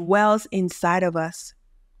who dwells inside of us.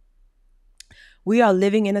 We are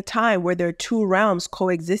living in a time where there are two realms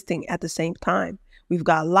coexisting at the same time. We've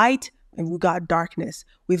got light and we've got darkness.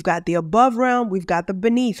 We've got the above realm, we've got the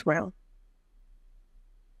beneath realm.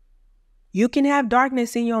 You can have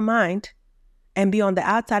darkness in your mind and be on the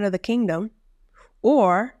outside of the kingdom,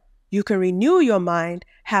 or you can renew your mind,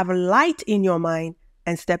 have light in your mind,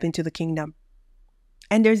 and step into the kingdom.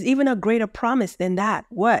 And there's even a greater promise than that.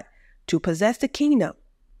 What? To possess the kingdom,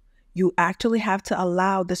 you actually have to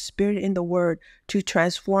allow the Spirit in the Word to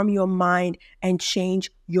transform your mind and change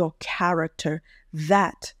your character.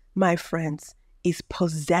 That, my friends, is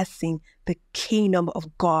possessing the kingdom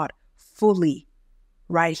of God fully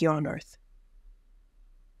right here on earth.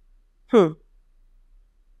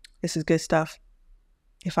 This is good stuff,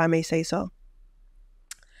 if I may say so.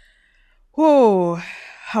 Oh,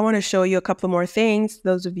 I want to show you a couple more things.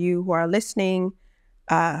 Those of you who are listening,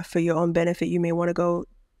 for your own benefit, you may want to go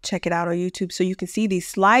check it out on YouTube so you can see these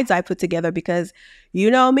slides I put together, because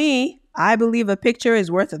you know me, I believe a picture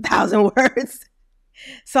is worth 1,000 words.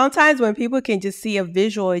 Sometimes when people can just see a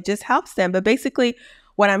visual, it just helps them. But basically,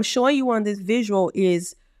 what I'm showing you on this visual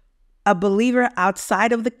is a believer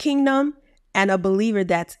outside of the kingdom and a believer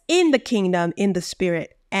that's in the kingdom in the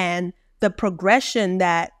Spirit, and the progression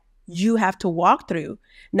that you have to walk through.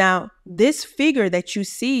 Now, this figure that you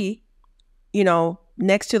see,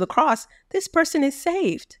 next to the cross, this person is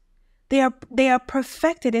saved. They are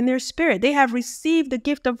perfected in their spirit. They have received the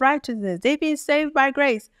gift of righteousness. They've been saved by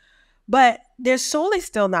grace, but their soul is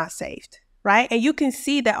still not saved, right? And you can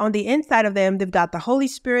see that on the inside of them, they've got the Holy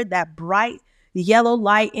Spirit, that bright yellow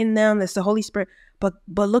light in them. That's the Holy Spirit. But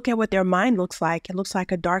look at what their mind looks like. It looks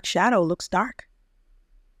like a dark shadow. It looks dark.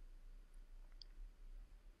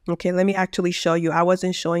 Okay, let me actually show you. I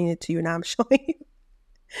wasn't showing it to you. Now I'm showing you.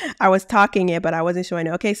 I was talking it, but I wasn't showing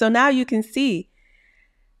it. Okay, so now you can see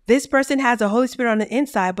this person has the Holy Spirit on the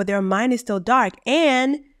inside, but their mind is still dark.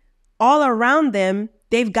 And all around them,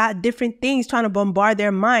 they've got different things trying to bombard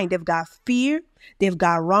their mind. They've got fear. They've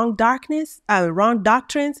got wrong doctrines.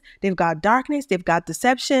 They've got darkness. They've got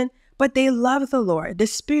deception. But they love the Lord. The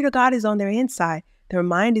Spirit of God is on their inside. Their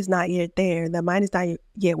mind is not yet there. Their mind is not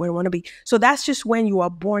yet where they want to be. So that's just when you are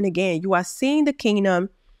born again. You are seeing the kingdom.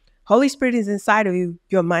 Holy Spirit is inside of you.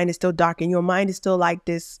 Your mind is still dark, and your mind is still like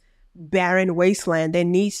this barren wasteland that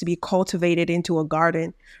needs to be cultivated into a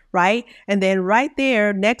garden, right? And then right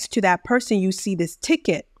there next to that person, you see this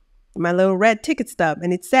ticket, my little red ticket stub,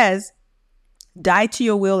 and it says, die to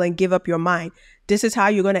your will and give up your mind. This is how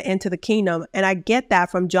you're going to enter the kingdom. And I get that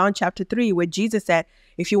from John chapter 3, where Jesus said,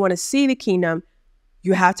 if you want to see the kingdom,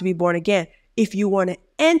 you have to be born again. If you want to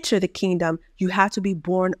enter the kingdom, you have to be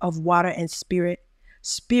born of water and spirit.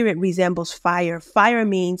 Spirit resembles fire. Fire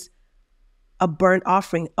means a burnt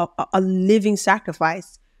offering, a living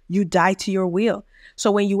sacrifice. You die to your will.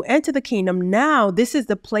 So when you enter the kingdom, now this is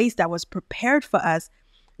the place that was prepared for us.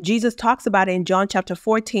 Jesus talks about it in John chapter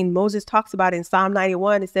 14. Moses talks about it in Psalm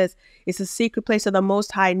 91. It says, it's a secret place of the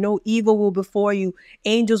Most High. No evil will befall you.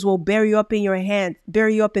 Angels will bear you up in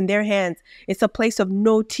their hands. It's a place of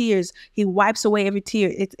no tears. He wipes away every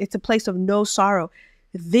tear. It's a place of no sorrow.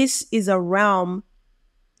 This is a realm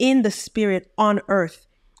in the spirit on earth.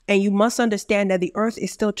 And you must understand that the earth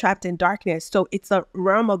is still trapped in darkness. So it's a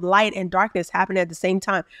realm of light and darkness happening at the same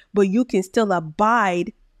time. But you can still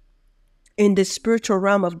abide in the spiritual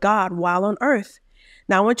realm of God while on earth.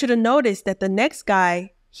 Now, I want you to notice that the next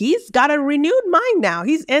guy, he's got a renewed mind now.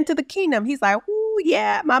 He's entered the kingdom. He's like, oh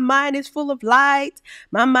yeah, my mind is full of light.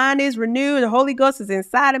 My mind is renewed. The Holy Ghost is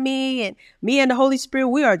inside of me, and me and the Holy Spirit,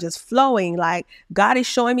 we are just flowing. Like God is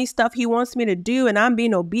showing me stuff he wants me to do, and I'm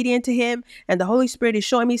being obedient to him. And the Holy Spirit is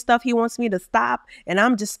showing me stuff he wants me to stop, and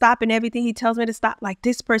I'm just stopping everything he tells me to stop. Like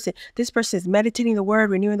this person is meditating the word,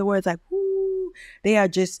 renewing the word. It's like, whoo, they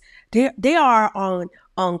are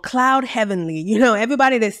on cloud heavenly.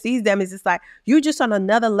 Everybody that sees them is just like, you're just on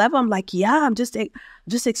another level. I'm like, yeah, I'm just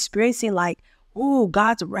experiencing like, oh,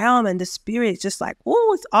 God's realm, and the spirit is just like,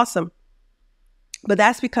 oh, it's awesome. But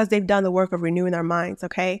that's because they've done the work of renewing their minds,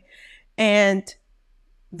 okay? And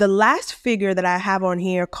the last figure that I have on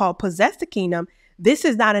here called possess the kingdom, this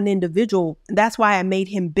is not an individual. That's why I made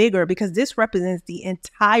him bigger, because this represents the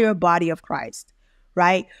entire body of Christ,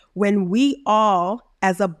 right? When we all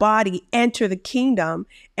as a body enter the kingdom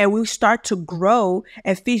and we start to grow,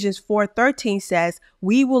 Ephesians 4:13 says,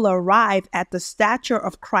 we will arrive at the stature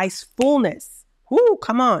of Christ's fullness. Whoo,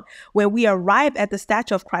 come on. When we arrive at the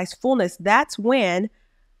stature of Christ's fullness, that's when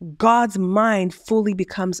God's mind fully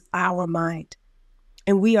becomes our mind.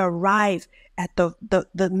 And we arrive at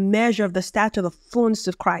the measure of the stature, the fullness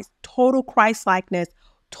of Christ, total Christ likeness,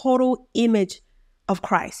 total image of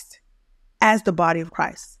Christ as the body of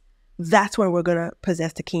Christ. That's when we're going to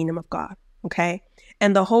possess the kingdom of God. Okay.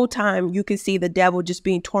 And the whole time you can see the devil just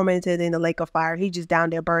being tormented in the lake of fire. He's just down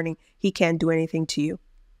there burning. He can't do anything to you.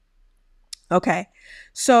 Okay.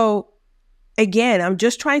 So again, I'm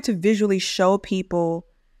just trying to visually show people,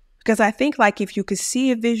 because I think like if you could see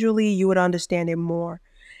it visually, you would understand it more.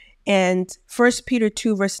 And 1 Peter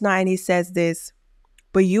 2 verse 9, he says this,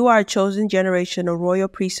 but you are a chosen generation, a royal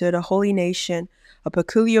priesthood, a holy nation, a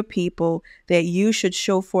peculiar people, that you should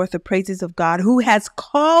show forth the praises of God, who has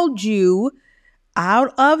called you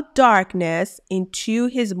out of darkness into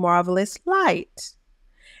his marvelous light.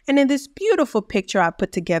 And in this beautiful picture I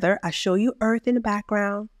put together, I show you earth in the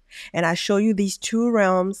background, and I show you these two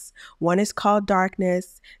realms. One is called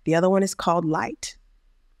darkness. The other one is called light.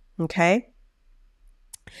 Okay.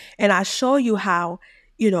 And I show you how,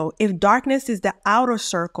 if darkness is the outer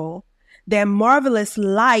circle, then marvelous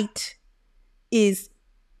light is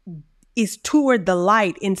toward the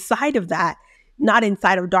light inside of that, not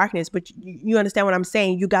inside of darkness. But you understand what I'm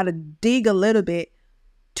saying? You got to dig a little bit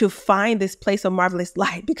to find this place of marvelous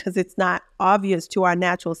light, because it's not obvious to our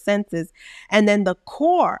natural senses. And then the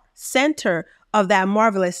core center of that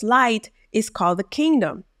marvelous light is called the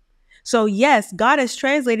kingdom. So yes, God has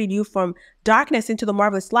translated you from darkness into the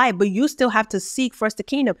marvelous light, but you still have to seek first the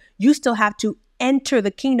kingdom. You still have to enter the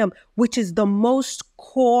kingdom, which is the most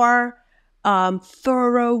core,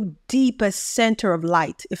 thorough, deepest center of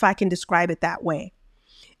light, if I can describe it that way.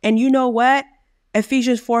 And you know what?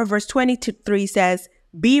 Ephesians 4 verse 23 says,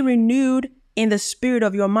 be renewed in the spirit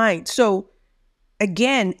of your mind. So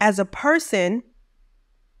again, as a person,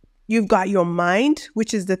 you've got your mind,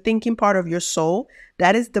 which is the thinking part of your soul.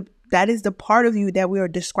 That is the part of you that we are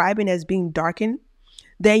describing as being darkened.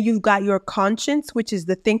 Then you've got your conscience, which is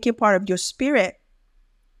the thinking part of your spirit.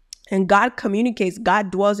 And God communicates,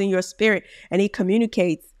 God dwells in your spirit, and he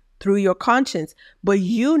communicates through your conscience. But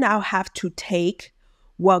you now have to take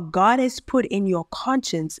what God has put in your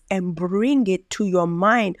conscience and bring it to your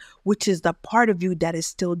mind, which is the part of you that is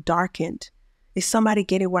still darkened. Is somebody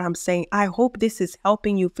getting what I'm saying? I hope this is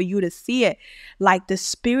helping you, for you to see it. Like the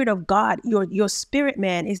spirit of God, your spirit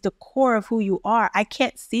man is the core of who you are. I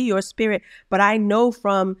can't see your spirit, but I know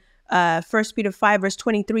from 1 Peter 5 verse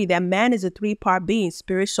 23 that man is a three-part being: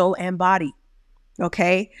 spirit, soul, and body.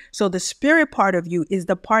 Okay, so the spirit part of you is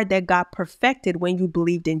the part that got perfected when you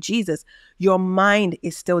believed in Jesus. Your mind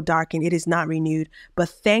is still darkened. It is not renewed. But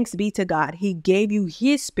thanks be to God, he gave you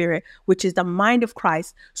his spirit, which is the mind of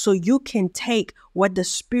Christ, so you can take what the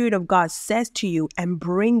Spirit of God says to you and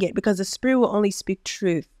bring it, because the Spirit will only speak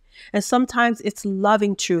truth. And sometimes it's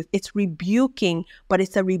loving truth. It's rebuking, but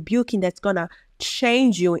it's a rebuking that's going to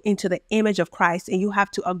change you into the image of Christ. And you have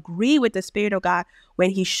to agree with the Spirit of God when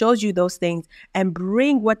he shows you those things, and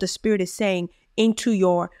bring what the Spirit is saying into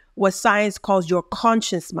your, what science calls your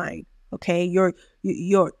conscious mind. Okay.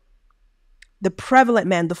 The prevalent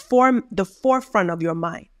man, the forefront of your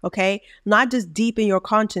mind. Okay. Not just deep in your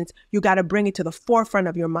conscience. You got to bring it to the forefront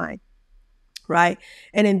of your mind. Right.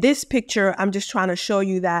 And in this picture, I'm just trying to show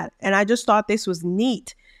you that. And I just thought this was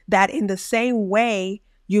neat, that in the same way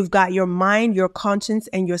you've got your mind, your conscience,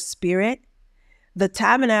 and your spirit. The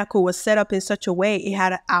tabernacle was set up in such a way it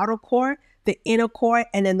had an outer court, the inner court,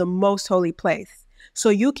 and then the most holy place. So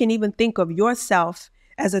you can even think of yourself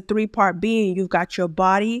as a three-part being. You've got your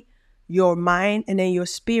body, your mind, and then your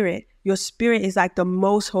spirit. Your spirit is like the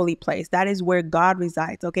most holy place. That is where God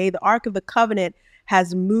resides. Okay. The Ark of the Covenant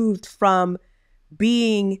has moved from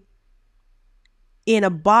being in a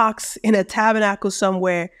box in a tabernacle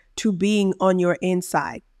somewhere to being on your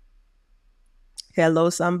inside. Hello,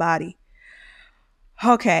 somebody.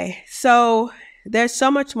 Okay, so there's so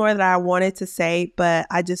much more that I wanted to say, but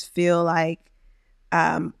I just feel like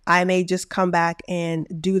I may just come back and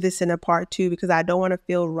do this in a part 2, because I don't want to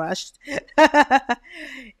feel rushed.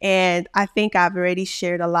 And I think I've already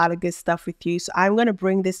shared a lot of good stuff with you. So I'm going to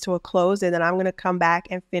bring this to a close, and then I'm going to come back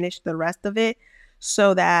and finish the rest of it,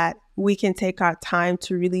 so that we can take our time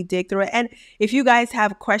to really dig through it. And if you guys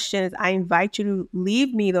have questions, I invite you to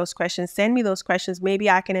leave me those questions, send me those questions. Maybe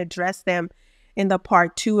I can address them in the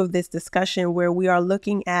part 2 of this discussion, where we are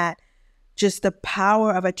looking at just the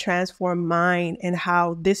power of a transformed mind and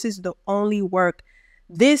how this is the only work,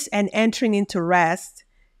 this and entering into rest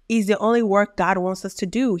is the only work God wants us to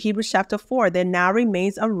do. Hebrews chapter 4, there now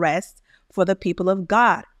remains a rest for the people of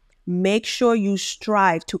God. Make sure you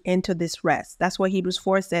strive to enter this rest. That's what Hebrews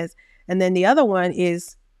 4 says. And then the other one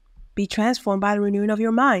is be transformed by the renewing of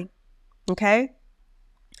your mind. Okay?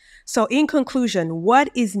 So in conclusion, what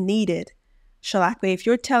is needed? Shalakwe, if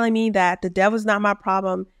you're telling me that the devil's not my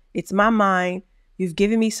problem, it's my mind, you've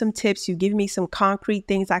given me some tips, you've given me some concrete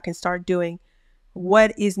things I can start doing.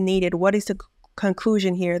 What is needed? What is the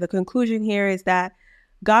conclusion here? The conclusion here is that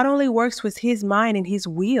God only works with his mind and his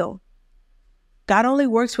will. God only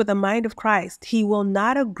works with the mind of Christ. He will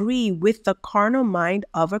not agree with the carnal mind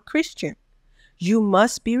of a Christian. You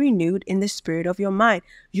must be renewed in the spirit of your mind.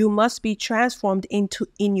 You must be transformed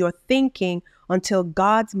in your thinking until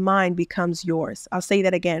God's mind becomes yours. I'll say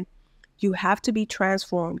that again. You have to be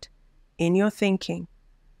transformed in your thinking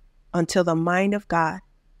until the mind of God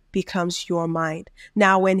becomes your mind.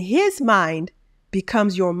 Now, when his mind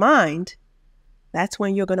becomes your mind, that's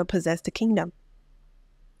when you're going to possess the kingdom.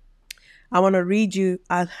 I want to read you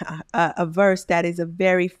a verse that is a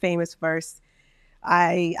very famous verse.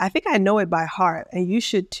 I think I know it by heart, and you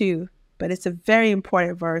should too, but it's a very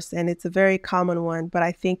important verse and it's a very common one, but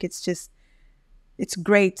I think it's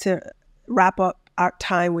great to wrap up our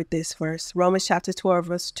time with this verse. Romans chapter 12,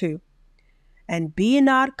 verse 2. And be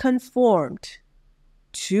not conformed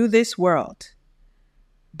to this world,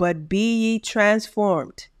 but be ye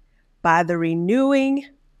transformed by the renewing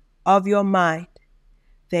of your mind,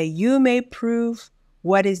 that you may prove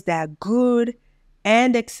what is that good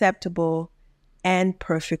and acceptable and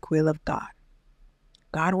perfect will of God.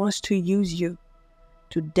 God wants to use you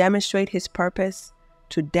to demonstrate his purpose,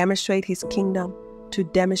 to demonstrate his kingdom, to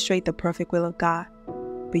demonstrate the perfect will of God.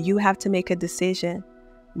 But you have to make a decision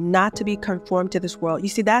not to be conformed to this world. You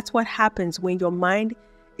see, that's what happens when your mind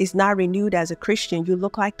is not renewed as a Christian. You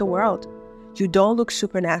look like the world. You don't look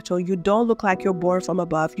supernatural. You don't look like you're born from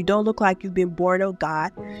above. You don't look like you've been born of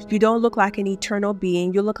God. You don't look like an eternal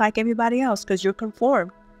being. You look like everybody else because you're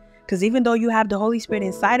conformed. Because even though you have the Holy Spirit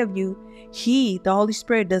inside of you, the Holy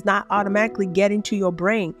Spirit does not automatically get into your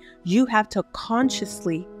brain. You have to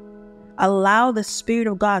consciously allow the Spirit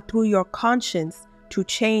of God through your conscience to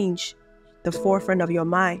change the forefront of your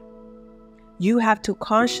mind. You have to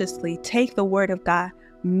consciously take the word of God,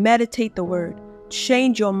 meditate the word,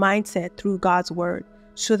 change your mindset through God's word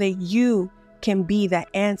so that you can be the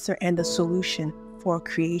answer and the solution for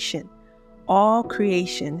creation. All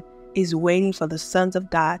creation is waiting for the sons of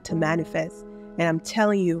God to manifest. And I'm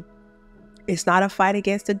telling you, it's not a fight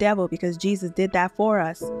against the devil because Jesus did that for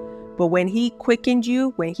us. But when he quickened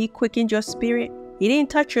you, when he quickened your spirit, he didn't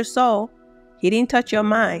touch your soul. He didn't touch your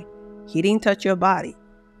mind. He didn't touch your body.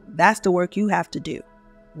 That's the work you have to do.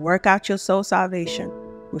 Work out your soul salvation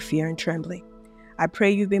with fear and trembling. I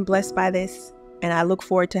pray you've been blessed by this, and I look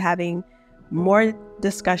forward to having more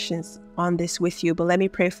discussions on this with you. But let me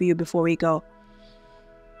pray for you before we go.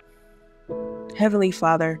 Heavenly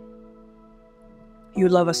Father, you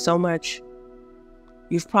love us so much.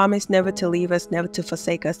 You've promised never to leave us, never to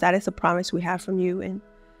forsake us. That is a promise we have from you. And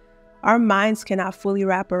our minds cannot fully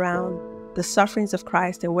wrap around the sufferings of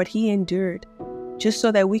Christ and what he endured just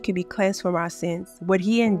so that we could be cleansed from our sins. What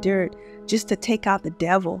he endured just to take out the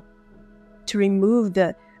devil, to remove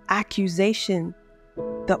the accusation,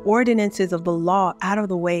 the ordinances of the law out of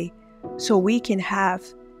the way so we can have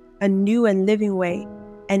a new and living way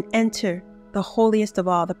and enter the holiest of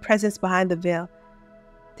all, the presence behind the veil.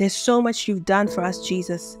 There's so much you've done for us,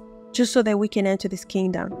 Jesus, just so that we can enter this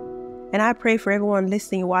kingdom. And I pray for everyone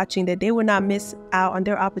listening, watching, that they will not miss out on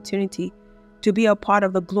their opportunity to be a part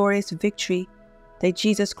of the glorious victory that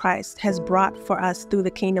Jesus Christ has brought for us through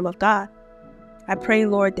the kingdom of God. I pray,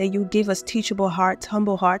 Lord, that you give us teachable hearts,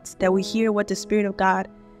 humble hearts, that we hear what the Spirit of God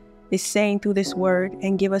is saying through this word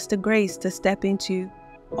and give us the grace to step into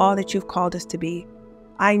all that you've called us to be.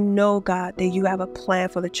 I know, God, that you have a plan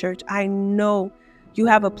for the church. I know you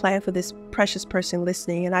have a plan for this precious person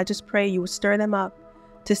listening. And I just pray you would stir them up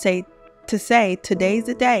to say, today's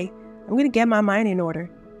the day. I'm going to get my mind in order.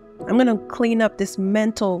 I'm going to clean up this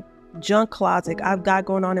mental junk closet I've got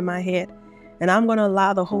going on in my head. And I'm going to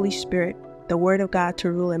allow the Holy Spirit, the word of God,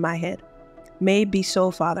 to rule in my head. May it be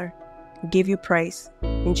so, Father. I give you praise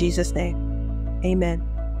in Jesus' name. Amen.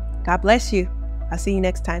 God bless you. I'll see you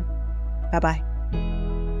next time. Bye-bye.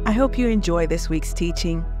 I hope you enjoy this week's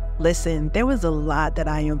teaching. Listen, there was a lot that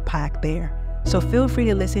I unpacked there, so feel free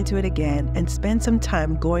to listen to it again and spend some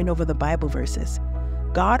time going over the Bible verses.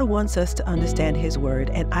 God wants us to understand His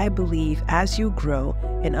Word, and I believe as you grow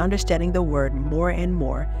in understanding the Word more and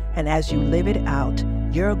more, and as you live it out,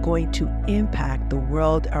 you're going to impact the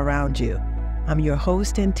world around you. I'm your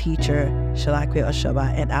host and teacher, Shalakwe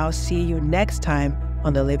Oshaba, and I'll see you next time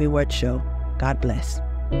on the Living Word Show. God bless.